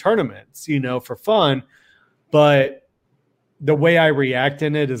two tournaments, you know, for fun, but the way I react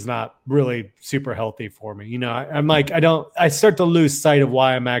in it is not really super healthy for me. You know, I start to lose sight of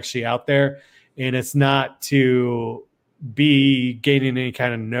why I'm actually out there, and it's not to be gaining any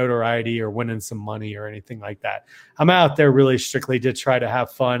kind of notoriety or winning some money or anything like that. I'm out there really strictly to try to have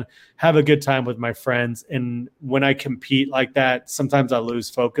fun, have a good time with my friends. And when I compete like that, sometimes I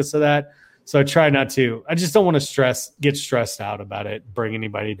lose focus of that. So I try not to. I just don't want to get stressed out about it, bring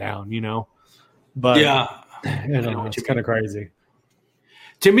anybody down, you know? But you know, it's kind of crazy.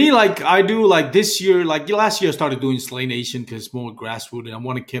 To me, like I do, like this year, like last year, I started doing Slay Nation because it's more grassroots, and I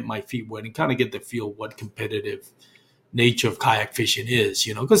want to keep my feet wet and kind of get the feel what competitive nature of kayak fishing is,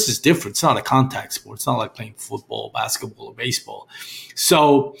 you know, because it's different. It's not a contact sport. It's not like playing football, basketball, or baseball.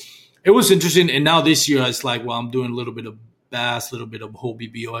 So it was interesting. And now this year, it's like, well, I'm doing a little bit of bass, a little bit of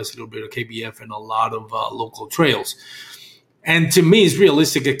Hobie BOS, a little bit of KBF, and a lot of local trails. And to me, it's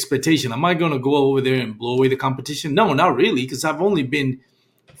realistic expectation. Am I going to go over there and blow away the competition? No, not really, because I've only been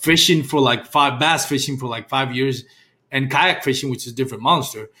fishing for like bass fishing for like 5 years, and kayak fishing, which is a different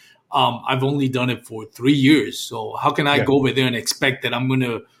monster. I've only done it for 3 years. So how can I go over there and expect that I'm going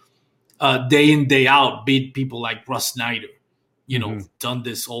to day in, day out beat people like Russ Snyder, you know, done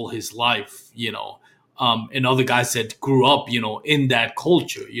this all his life, you know, and other guys that grew up, you know, in that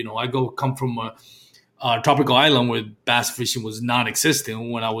culture. You know, I come from a tropical island where bass fishing was non-existent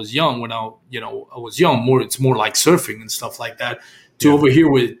when I was young. It's more like surfing and stuff like that. To over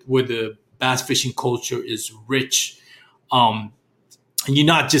here where the bass fishing culture is rich. And you're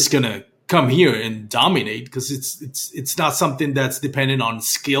not just going to come here and dominate because it's not something that's dependent on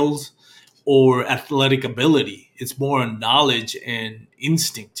skills or athletic ability. It's more on knowledge and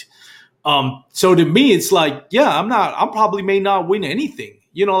instinct. So to me, it's like, I probably may not win anything.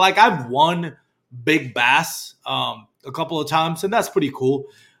 You know, like I've won big bass a couple of times, and that's pretty cool.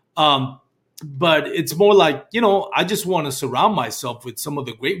 But it's more like, you know, I just want to surround myself with some of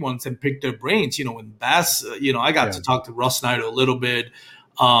the great ones and pick their brains. You know, in bass, you know, I got to talk to Russ Snyder a little bit,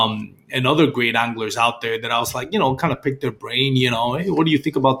 and other great anglers out there that I was like, you know, kind of pick their brain, you know, hey, what do you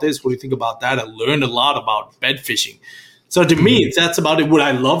think about this? What do you think about that? I learned a lot about bed fishing. So to me, that's about it. Would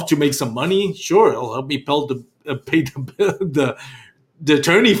I love to make some money? Sure. It'll help me pay the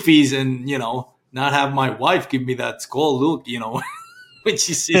attorney fees and, you know, not have my wife give me that skull look, you know, when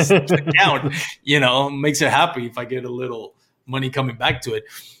she sees the account, you know, makes her happy if I get a little money coming back to it.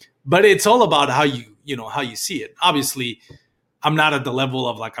 But it's all about how you see it. Obviously, I'm not at the level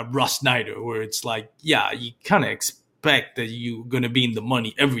of like a Russ Snyder where it's like, you kind of expect that you're going to be in the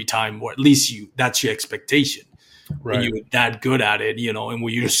money every time, or at least that's your expectation. Right. When you're that good at it, you know, and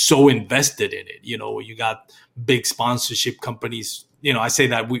when you're so invested in it, you know, you got big sponsorship companies, you know, I say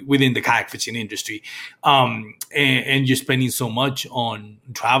that within the kayak fishing industry, and you're spending so much on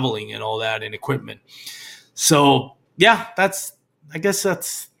traveling and all that and equipment. So I guess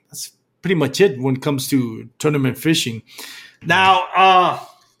that's pretty much it when it comes to tournament fishing. Now,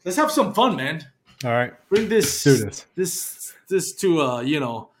 let's have some fun, man. All right. Bring this to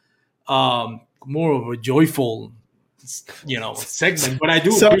more of a joyful, you know, segment. But I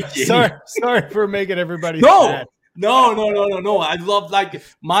do appreciate it. Sorry for making everybody sad. No. I love like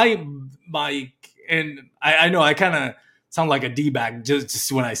my and I know I kind of sound like a D-bag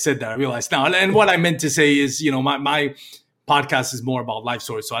just when I said that. I realized now. And what I meant to say is, my podcast is more about life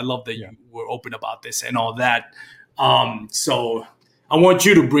stories. So I love that you were open about this and all that. So I want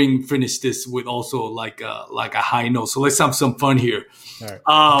you to finish this with also like a high note. So let's have some fun here. All right.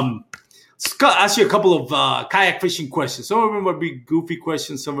 I'll ask you a couple of kayak fishing questions. Some of them will be goofy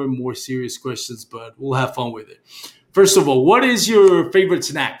questions, some of them more serious questions, but we'll have fun with it. First of all, what is your favorite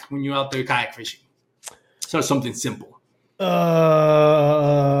snack when you're out there kayak fishing? So something simple.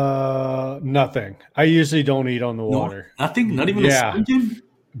 Nothing. I usually don't eat on the water. Nothing? Not even a sponge?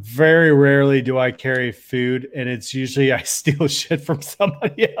 Very rarely do I carry food, and it's usually I steal shit from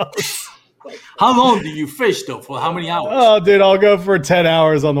somebody else. How long do you fish, though? For how many hours? Oh, dude, I'll go for 10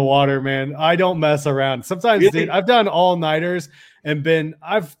 hours on the water, man. I don't mess around. Sometimes, dude, I've done all-nighters and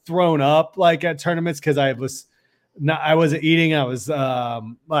I've thrown up like at tournaments because I wasn't eating. I was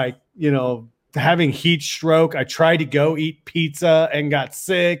having heat stroke. I tried to go eat pizza and got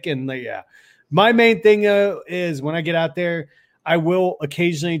sick. And my main thing is when I get out there, I will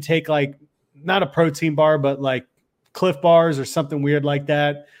occasionally take like not a protein bar, but like Cliff bars or something weird like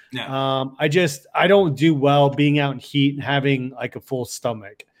that. Yeah. I don't do well being out in heat and having like a full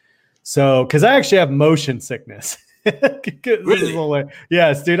stomach. So, cause I actually have motion sickness. Really?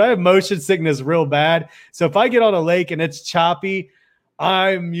 Yes, dude, I have motion sickness real bad. So if I get on a lake and it's choppy,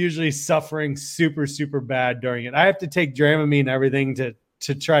 I'm usually suffering super, super bad during it. I have to take Dramamine and everything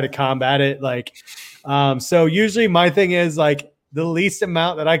to try to combat it. So usually my thing is like the least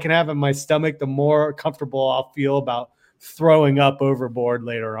amount that I can have in my stomach, the more comfortable I'll feel about throwing up overboard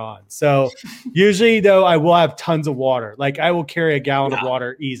later on. So usually though, I will have tons of water. Like I will carry a gallon of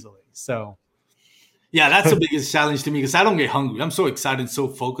water easily. So yeah, that's the biggest challenge to me because I don't get hungry. I'm so excited, so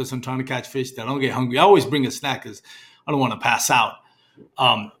focused on trying to catch fish that I don't get hungry. I always bring a snack because I don't want to pass out.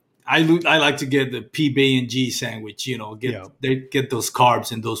 I like to get the PB&G sandwich, get those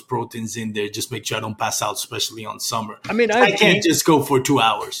carbs and those proteins in there. Just make sure I don't pass out, especially on summer. I mean, I can't just go for 2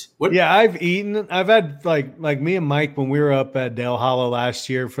 hours. What? Yeah, I've had like me and Mike when we were up at Dale Hollow last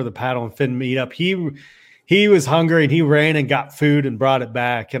year for the paddle and fin meetup. He was hungry and he ran and got food and brought it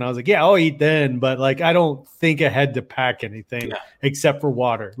back. And I was like, yeah, I'll eat then. But like, I don't think ahead to pack anything except for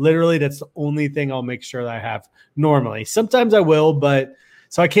water. Literally, that's the only thing I'll make sure that I have normally. Sometimes I will, but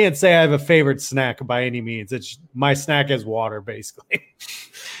so I can't say I have a favorite snack by any means. It's my snack is water, basically.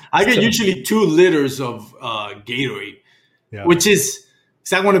 I get usually 2 liters of Gatorade, which is,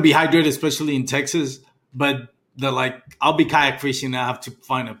 because I want to be hydrated, especially in Texas. But I'll be kayak fishing and I have to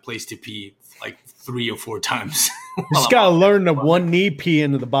find a place to pee like 3 or 4 times. You just got to learn to one knee pee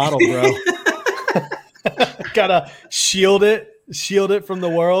into the bottle, bro. Got to shield it from the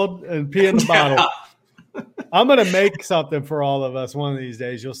world and pee in the bottle. I'm going to make something for all of us one of these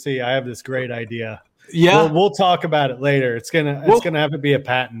days. You'll see. I have this great idea. Yeah. We'll talk about it later. It's going to have to be a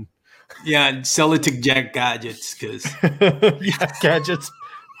patent. Yeah. Sell it to Jack Gadgets. Cause Gadgets.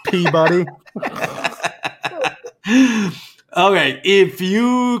 Peabody. Okay. If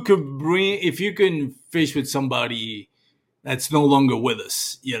you can fish with somebody that's no longer with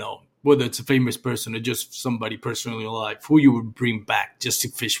us, whether it's a famous person or just somebody personally alive, who you would bring back just to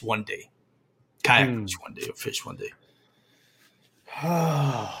fish one day? Kayak fish one day or fish one day?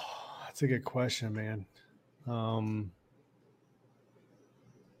 Oh, that's a good question, man.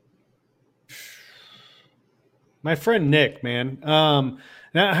 My friend Nick, man. Now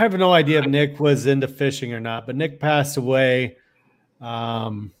I have no idea if Nick was into fishing or not, but Nick passed away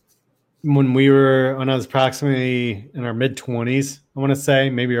when I was approximately in our mid-20s, I want to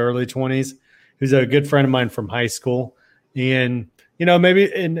say, maybe early 20s. He was a good friend of mine from high school. And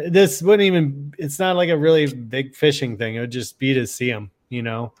maybe and this wouldn't even, it's not like a really big fishing thing. It would just be to see him,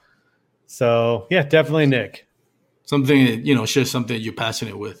 So, yeah, definitely Nick. Something, share something you're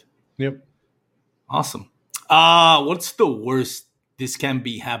passionate with. Yep. Awesome. What's the worst this can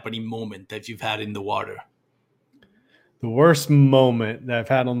be happening moment that you've had in the water? The worst moment that I've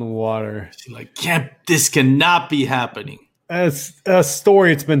had on the water. Like, this cannot be happening. It's a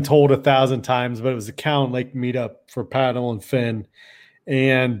story it's been told 1,000 times, but it was a Cowan Lake meetup for paddle and fin.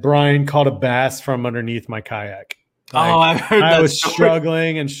 And Brian caught a bass from underneath my kayak. I've heard that. I was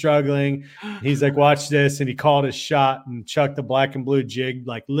struggling. He's like, watch this. And he called his shot and chucked the black and blue jig,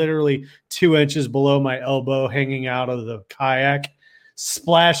 like literally 2 inches below my elbow, hanging out of the kayak,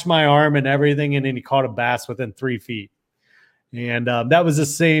 splashed my arm and everything. And then he caught a bass within 3 feet. And that was the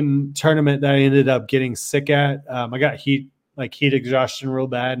same tournament that I ended up getting sick at. I got heat exhaustion real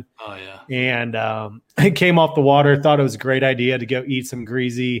bad. Oh, yeah. And I came off the water, thought it was a great idea to go eat some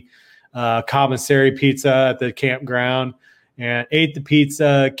greasy commissary pizza at the campground. and ate the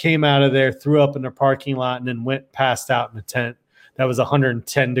pizza, came out of there, threw up in the parking lot, and then passed out in a tent that was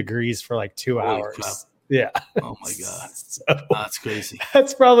 110 degrees for like 2 hours. Crap. Yeah. Oh my God. So, That's crazy.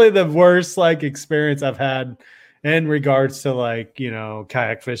 that's probably the worst like experience I've had in regards to like,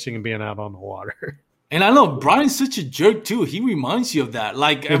 kayak fishing and being out on the water. And I know Brian's such a jerk too. He reminds you of that.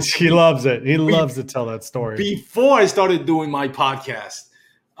 Like He loves it. He loves to tell that story. Before I started doing my podcast,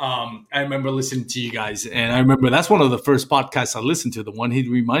 I remember listening to you guys, and I remember that's one of the first podcasts I listened to, the one he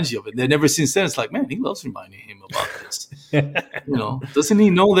reminds you of it. Then ever since then, it's like, man, he loves reminding him about this. Doesn't he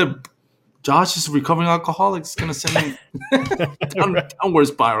know that Josh is a recovering alcoholic? It's going to send him downward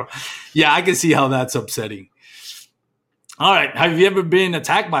spiral. Yeah, I can see how that's upsetting. All right. Have you ever been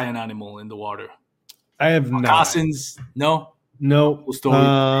attacked by an animal in the water? I have not. Moccasins? No? No.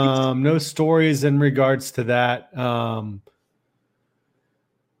 Stories? No stories in regards to that.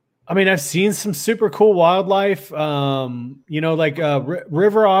 I've seen some super cool wildlife. River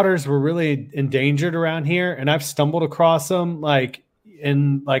otters were really endangered around here, and I've stumbled across them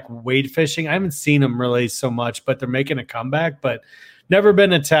in wade fishing. I haven't seen them really so much, but they're making a comeback, but never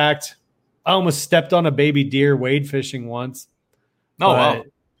been attacked. I almost stepped on a baby deer wade fishing once. Oh, wow.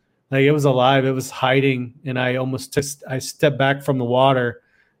 It was alive. It was hiding, and I stepped back from the water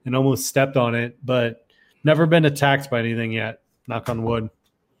and almost stepped on it, but never been attacked by anything yet. Knock on wood.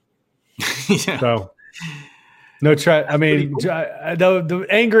 Yeah. So no try. The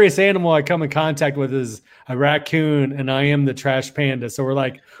angriest animal I come in contact with is a raccoon, and I am the trash panda. So we're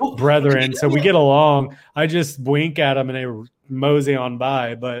like brethren. So we get along. I just wink at them and they mosey on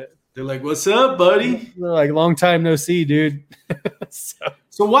by, but they're like, "What's up, buddy?" They're like, "Long time no see, dude."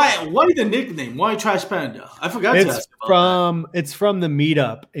 So why the nickname? Why Trash Panda? I forgot to ask about that. It's from the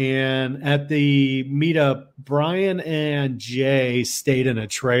meetup, and at the meetup, Brian and Jay stayed in a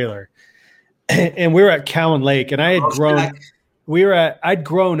trailer, and we were at Cowan Lake, and I'd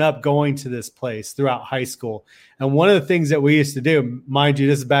grown up going to this place throughout high school, and one of the things that we used to do, mind you,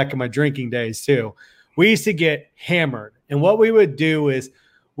 this is back in my drinking days too, we used to get hammered, and what we would do is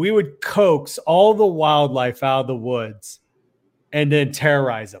we would coax all the wildlife out of the woods and then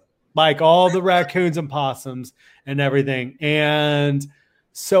terrorize them, like all the raccoons and possums and everything. And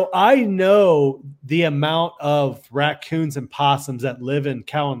so I know the amount of raccoons and possums that live in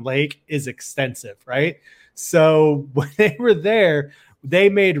Cowan Lake is extensive, right? So when they were there, they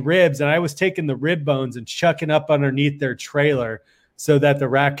made ribs, and I was taking the rib bones and chucking up underneath their trailer so that the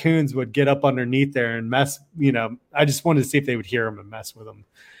raccoons would get up underneath there and mess, I just wanted to see if they would hear them and mess with them.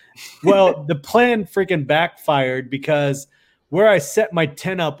 Well, the plan freaking backfired because where I set my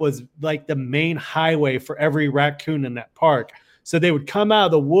tent up was like the main highway for every raccoon in that park. So they would come out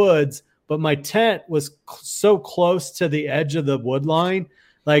of the woods, but my tent was so close to the edge of the wood line,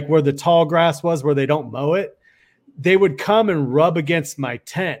 like where the tall grass was, where they don't mow it. They would come and rub against my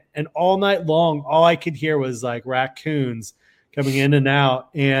tent. And all night long, all I could hear was like raccoons coming in and out.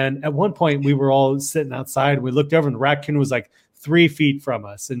 And at one point we were all sitting outside and we looked over and the raccoon was like 3 feet from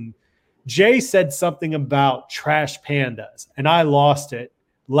us. And Jay said something about trash pandas, and I lost it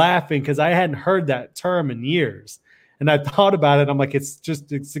laughing because I hadn't heard that term in years. And I thought about it. I'm like, it's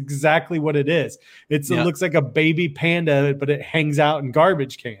exactly what it is. It looks like a baby panda, but it hangs out in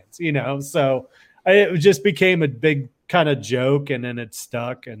garbage cans, So it just became a big kind of joke, and then it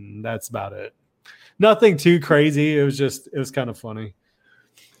stuck, and that's about it. Nothing too crazy. It was kind of funny.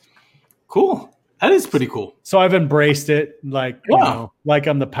 Cool. That is pretty cool. So I've embraced it, like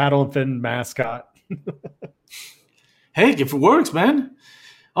I'm the paddle and fin mascot. Hey, if it works, man.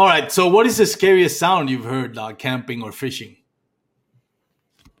 All right. So, what is the scariest sound you've heard camping or fishing?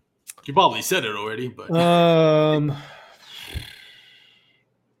 You probably said it already, but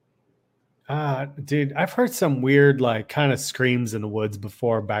dude, I've heard some weird kind of screams in the woods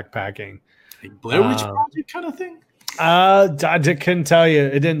before backpacking. Like Blair Witch Project kind of thing. I couldn't tell you.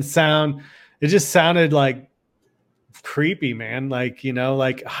 It didn't sound. It just sounded like creepy, man. Like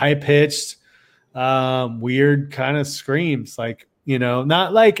high pitched, weird kind of screams.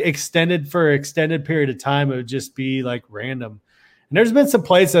 Not like extended for extended period of time. It would just be like random. And there's been some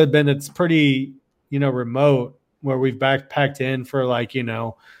places it's pretty, remote where we've backpacked in for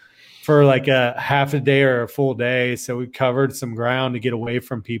for like a half a day or a full day. So we covered some ground to get away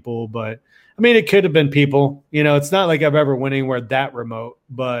from people. But it could have been people. It's not like I've ever went anywhere that remote,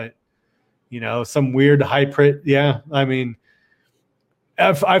 but. Some weird hybrid. Yeah.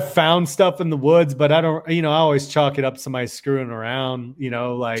 I've found stuff in the woods, but I don't, I always chalk it up to somebody screwing around,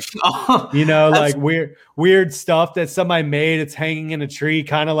 like weird stuff that somebody made. It's hanging in a tree,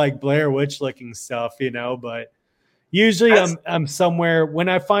 kind of like Blair Witch looking stuff, but Usually I'm somewhere when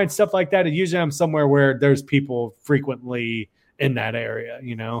I find stuff like that. Usually I'm somewhere where there's people frequently in that area,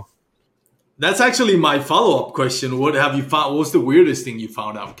 you know? That's actually my follow-up question. What have you found? What's the weirdest thing you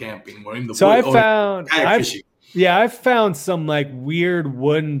found out camping or in the So wood, I found some like weird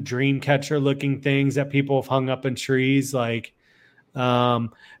wooden dream catcher looking things that people have hung up in trees. Like, for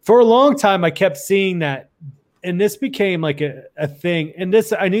a long time, I kept seeing that. And this became like a thing. And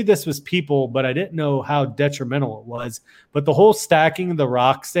I knew this was people, but I didn't know how detrimental it was. But the whole stacking the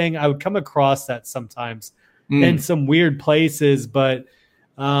rocks thing, I would come across that sometimes in some weird places. But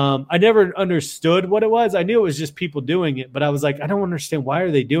I never understood what it was. I knew it was just people doing it. But I was like, I don't understand. Why are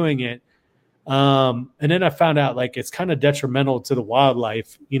they doing it? And then I found out like it's kind of detrimental to the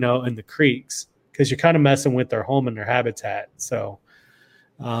wildlife, you know, in the creeks. Because you're kind of messing with their home and their habitat. So,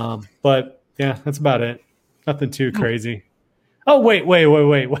 but yeah, that's about it. Nothing too crazy. Oh, wait.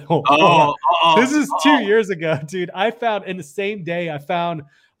 This is 2 years ago, dude. I found in the same day,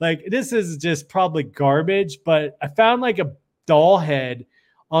 like, this is just probably garbage, but I found like a doll head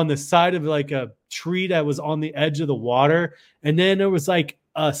on the side of like a tree that was on the edge of the water. And then there was like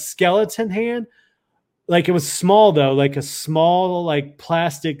a skeleton hand. Like it was small though, like a small, like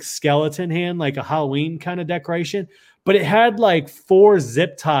plastic skeleton hand, like a Halloween kind of decoration. But it had like 4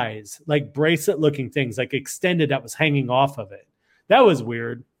 zip ties, like bracelet looking things, like extended that was hanging off of it. That was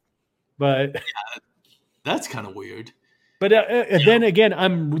weird. But yeah, that's kind of weird. But then again,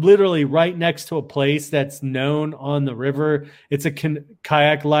 I'm literally right next to a place that's known on the river. It's a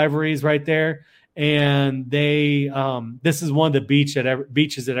kayak libraries right there. And they, this is one of the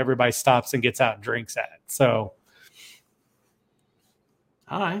beaches that everybody stops and gets out and drinks at. So.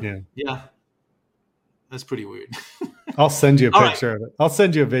 All right. Yeah. That's pretty weird. I'll send you a picture of it. I'll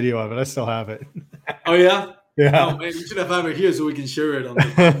send you a video of it. I still have it. Oh, yeah? Yeah. Oh, man, you should have it here so we can share it on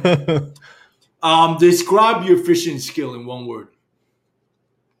the describe your fishing skill in one word.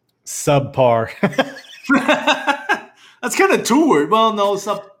 Subpar. That's kind of 2 word. Well, no, almost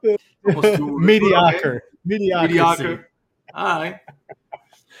 2 words. Mediocre. Okay. Mediocre. All right.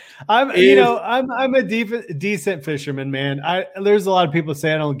 I'm a decent fisherman, man. There's a lot of people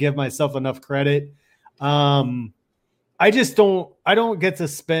say I don't give myself enough credit. I don't get to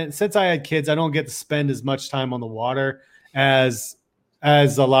spend, since I had kids, I don't get to spend as much time on the water as a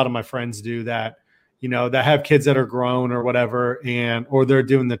lot of my friends do that, you know, that have kids that are grown or whatever, or they're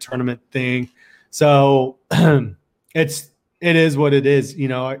doing the tournament thing. So it is what it is. You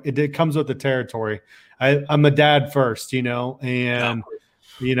know, it comes with the territory. I'm a dad first, you know, and,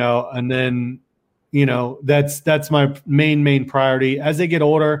 you know, and then, you know, that's my main priority. As they get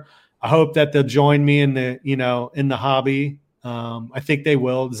older, I hope that they'll join me in the hobby. I think they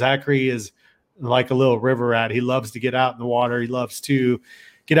will. Zachary is like a little river rat. He loves to get out in the water. He loves to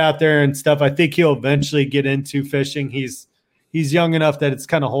get out there and stuff. I think he'll eventually get into fishing. He's young enough that it's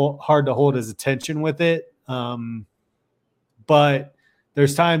kind of hard to hold his attention with it. But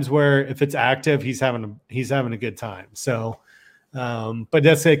there's times where if it's active, he's having a good time. So, but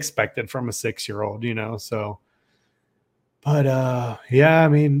that's expected from a 6-year-old, you know, so, but, yeah, I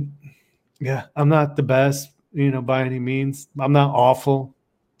mean, yeah, I'm not the best, you know, by any means. I'm not awful.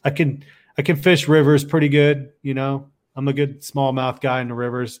 I can fish rivers pretty good, you know. I'm a good smallmouth guy in the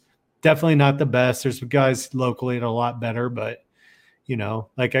rivers. Definitely not the best. There's guys locally that are a lot better, but, you know,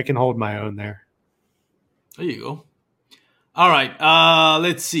 like I can hold my own there. There you go. All right.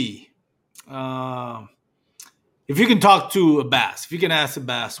 Let's see. If you can talk to a bass, if you can ask a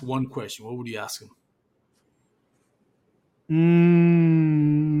bass one question, what would you ask him?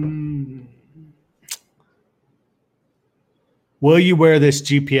 Will you wear this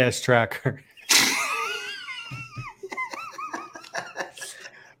GPS tracker?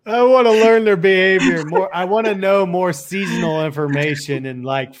 I want to learn their behavior more. I want to know more seasonal information and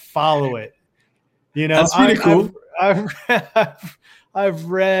like follow it. You know, that's pretty cool. I've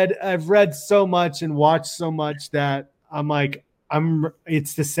read so much and watched so much that I'm like,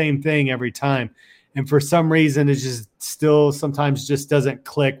 it's the same thing every time. And for some reason, it just still sometimes just doesn't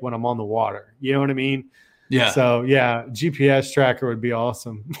click when I'm on the water. You know what I mean? Yeah. So yeah, GPS tracker would be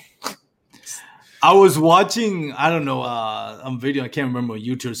awesome. I was watching, I don't know, on video, I can't remember,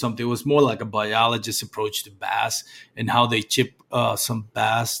 YouTube or something. It was more like a biologist approach to bass and how they chip some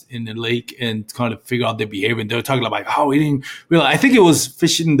bass in the lake and kind of figure out their behavior. And they were talking about how we didn't realize, I think it was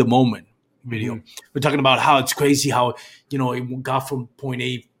Fishing in the Moment video. Mm-hmm. We're talking about how it's crazy how, you know, it got from point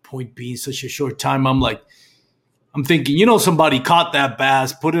A, point B in such a short time. I'm thinking, you know, somebody caught that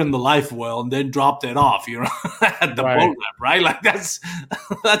bass, put it in the life well, and then dropped it off, you know, at the boat ramp, right? Like that's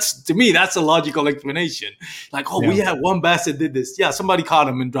to me, that's a logical explanation. Like, oh, we had one bass that did this. Yeah, somebody caught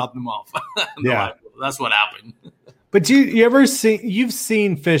him and dropped him off. Yeah, that's what happened. But you've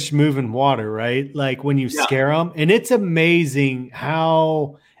seen fish move in water, right? Like when you scare them, and it's amazing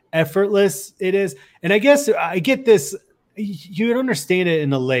how effortless it is. And I guess I get this. You understand it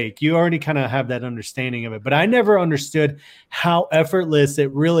in the lake. You already kind of have that understanding of it. But I never understood how effortless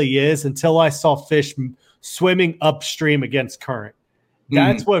it really is until I saw fish swimming upstream against current.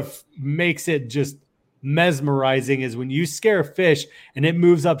 That's what makes it just mesmerizing, is when you scare a fish and it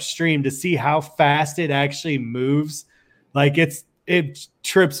moves upstream, to see how fast it actually moves. Like it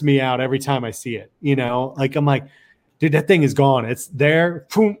trips me out every time I see it, like I'm like, dude, that thing is gone. It's there,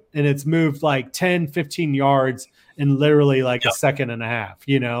 boom, and it's moved like 10, 15 yards in literally like a second and a half,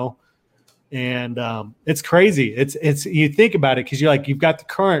 and it's crazy. It's you think about it, because you've got the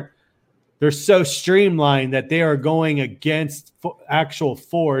current. They're so streamlined that they are going against actual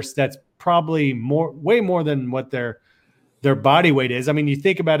force that's probably way more than what their body weight is. I mean, you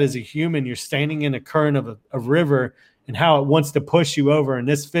think about it, as a human, you're standing in a current of a river and how it wants to push you over. And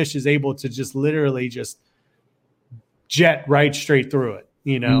this fish is able to just literally just jet right straight through it.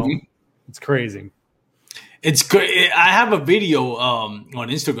 It's crazy. It's great. I have a video on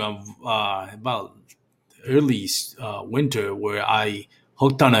Instagram about early winter where I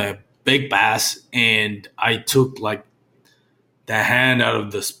hooked on a big bass, and I took like the hand out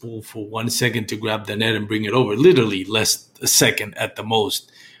of the spool for 1 second to grab the net and bring it over, literally less a second at the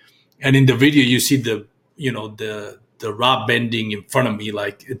most. And in the video, you see the rod bending in front of me,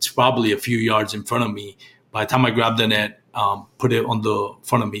 like it's probably a few yards in front of me. By the time I grab the net, put it on the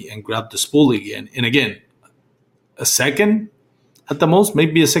front of me and grab the spool again. And again, a second at the most,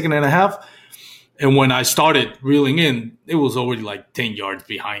 maybe a second and a half. And when I started reeling in, it was already like 10 yards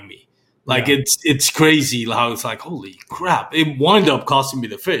behind me. Like it's crazy how it's like, holy crap. It wound up costing me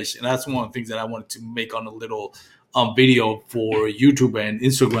the fish. And that's one of the things that I wanted to make on a little video for YouTube and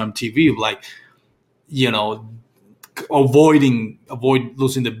Instagram TV, like, avoid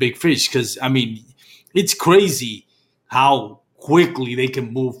losing the big fish. Because, I mean, it's crazy how quickly they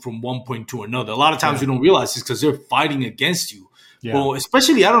can move from one point to another. A lot of times you don't realize it's because they're fighting against you. Yeah. Well,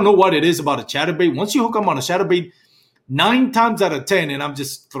 especially, I don't know what it is about a chatterbait. Once you hook them on a chatterbait, 9 times out of 10, and I'm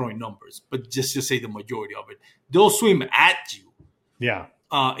just throwing numbers, but just to say the majority of it, they'll swim at you. Yeah.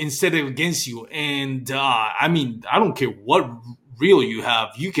 Instead of against you. And, I mean, I don't care what reel you have.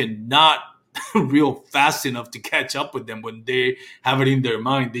 You cannot reel fast enough to catch up with them when they have it in their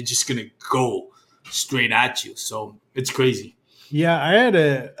mind. They're just going to go straight at you. So it's crazy. Yeah, I had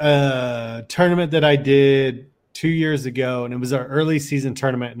a tournament that I did 2 years ago, and it was our early season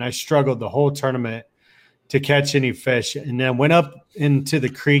tournament, and I struggled the whole tournament to catch any fish, and then went up into the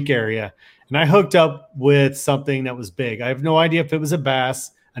creek area, and I hooked up with something that was big. I have no idea if it was a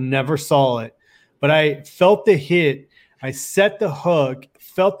bass. I never saw it, but I felt the hit. I set the hook,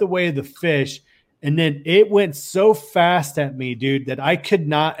 felt the way of the fish, and then it went so fast at me, dude, that I could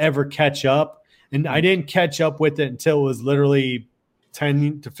not ever catch up, and I didn't catch up with it until it was literally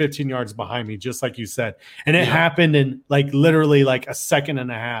 10 to 15 yards behind me, just like you said. And it happened in like literally like a second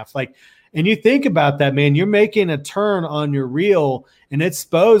and a half. Like, and you think about that, man, you're making a turn on your reel and it's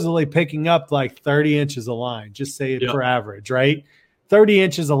supposedly picking up like 30 inches of line, just say it for average, right? 30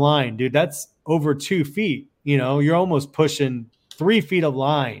 inches of line, dude, that's over 2 feet. You're almost pushing 3 feet of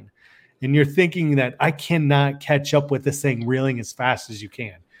line, and you're thinking that I cannot catch up with this thing reeling as fast as you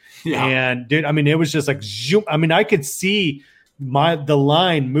can. Yeah. And dude, I mean, it was just like, zoom. I mean, I could see the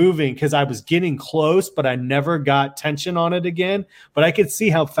line moving because I was getting close, but I never got tension on it again. But I could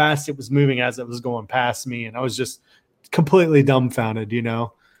see how fast it was moving as it was going past me, and I was just completely dumbfounded,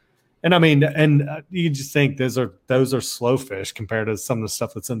 And I mean, and you just think those are slow fish compared to some of the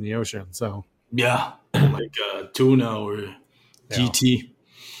stuff that's in the ocean. So yeah, like tuna or GT.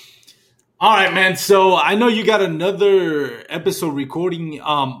 All right, man. So I know you got another episode recording.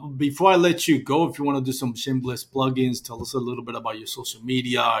 Before I let you go, if you want to do some shameless plugins, tell us a little bit about your social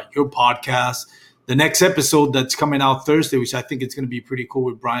media, your podcast, the next episode that's coming out Thursday, which I think it's going to be pretty cool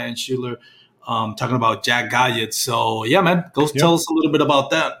with Brian Schiller, talking about Jack Guyot. So yeah, man, go tell us a little bit about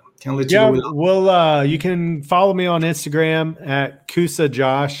that. Can't let you go without. Well, you can follow me on Instagram at Kusa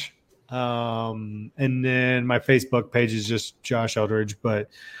Josh, and then my Facebook page is just Josh Eldridge, but.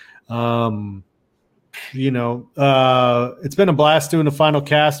 It's been a blast doing the final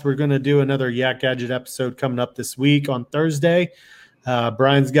cast. We're going to do another Yak Gadget episode coming up this week on Thursday.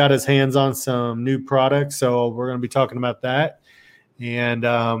 Brian's got his hands on some new products, so we're going to be talking about that. And,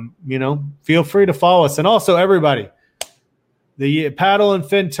 feel free to follow us. And also, everybody, the Paddle and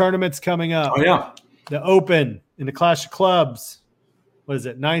Fin tournament's coming up. Oh, yeah. The Open in the Clash of Clubs. What is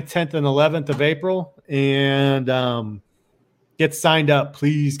it, 9th, 10th, and 11th of April? And get signed up.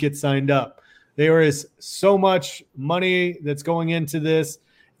 Please get signed up. There is so much money that's going into this.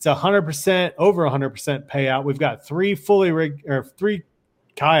 It's 100%, over 100% payout. We've got 3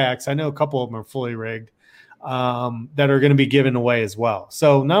 kayaks. I know a couple of them are fully rigged that are going to be given away as well.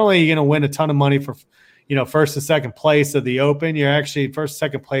 So not only are you going to win a ton of money for, first and second place of the Open, you're actually first,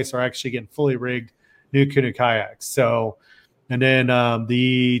 second place are actually getting fully rigged new canoe kayaks. So, and then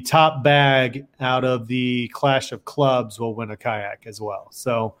the top bag out of the Clash of Clubs will win a kayak as well.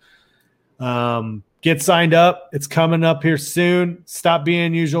 So get signed up. It's coming up here soon. Stop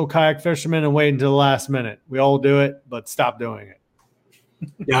being usual kayak fishermen and wait until the last minute. We all do it, but stop doing it.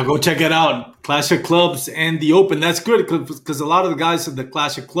 Yeah, go check it out. Clash of Clubs and the Open. That's good because a lot of the guys at the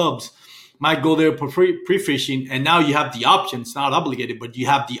Clash of Clubs might go there for pre-fishing, and now you have the option. It's not obligated, but you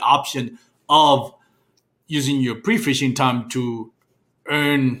have the option of using your pre-fishing time to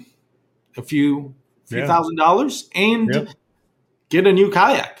earn a few $1,000 and get a new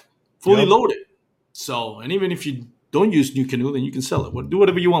kayak fully loaded. So, and even if you don't use new canoe, then you can sell it. Do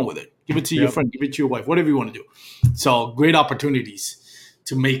whatever you want with it. Give it to your friend, give it to your wife, whatever you want to do. So, great opportunities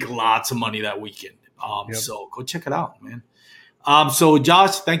to make lots of money that weekend. So go check it out, man. So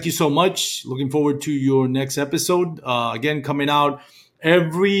Josh, thank you so much. Looking forward to your next episode. Again, coming out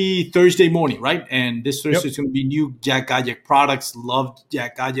every Thursday morning, right? And this Thursday is going to be new Jack Kayak products. Love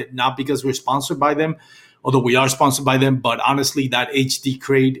Jack Kayak, not because we're sponsored by them, although we are sponsored by them, but honestly, that HD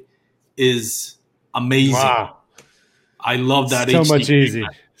crate is amazing. Wow. I love that so HD much crate, easy.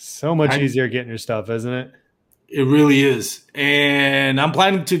 man. So much easier getting your stuff, isn't it? It really is. And I'm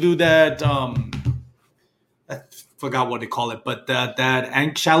planning to do that. I forgot what they call it, but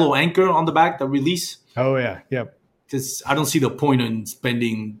that shallow anchor on the back, the release. Oh, yeah. Yep. Because I don't see the point in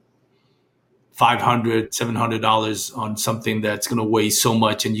spending $500, $700 on something that's going to weigh so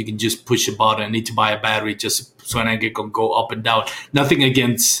much and you can just push a button. I need to buy a battery just so an anchor can go up and down. Nothing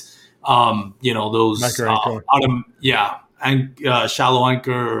against, those shallow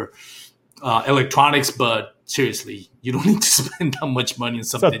anchor electronics, but seriously, you don't need to spend that much money on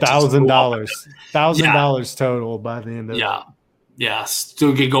something. It's $1,000. $1,000 total by the end of it. Yeah.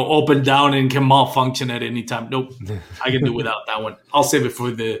 Still can go up and down and can malfunction at any time. Nope. I can do without that one. I'll save it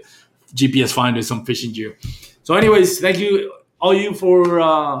for the GPS finder, some fishing gear. So anyways, thank you all you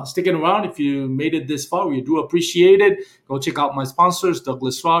for sticking around. If you made it this far, we do appreciate it. Go check out my sponsors,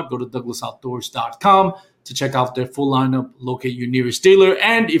 Douglas Rod. Go to douglasoutdoors.com to check out their full lineup, locate your nearest dealer.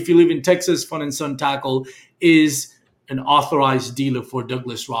 And if you live in Texas, Fun and Sun Tackle is an authorized dealer for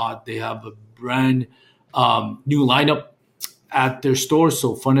Douglas Rod. They have a brand new lineup at their store.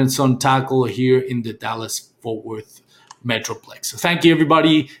 So Fun and Sun Tackle here in the Dallas-Fort Worth Metroplex. So thank you,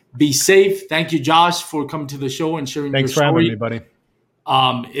 everybody. Be safe. Thank you, Josh, for coming to the show and sharing your story. Thanks for having me, buddy.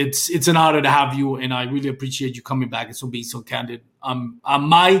 It's an honor to have you, and I really appreciate you coming back and so being so candid.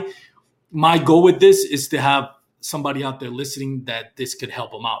 My goal with this is to have somebody out there listening that this could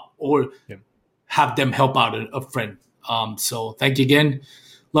help them out or have them help out a friend. So thank you again.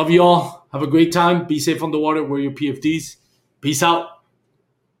 Love you all. Have a great time. Be safe on the water. Wear your PFDs. Peace out.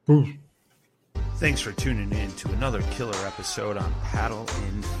 Thanks for tuning in to another killer episode on Paddle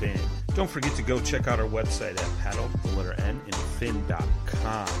and Fin. Don't forget to go check out our website at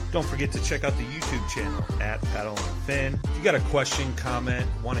paddle_n_fin.com. Don't forget to check out the YouTube channel at Paddle and Fin. If you got a question, comment,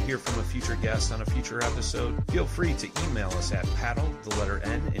 want to hear from a future guest on a future episode, feel free to email us at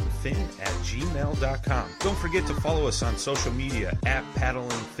paddle_n_fin@gmail.com. Don't forget to follow us on social media at Paddle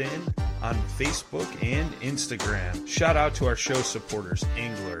and Fin on Facebook and Instagram. Shout out to our show supporters,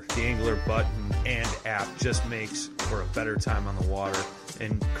 Angler. The Angler button and app just makes for a better time on the water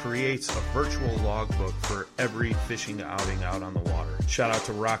and creates a virtual logbook for every fishing outing out on the water. Shout out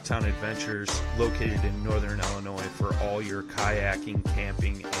to Rocktown Adventures, located in Northern Illinois, for all your kayaking,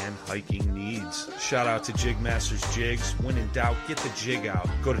 camping, and hiking needs. Shout out to Jig Masters Jigs. When in doubt, get the jig out.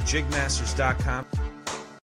 Go to jigmasters.com.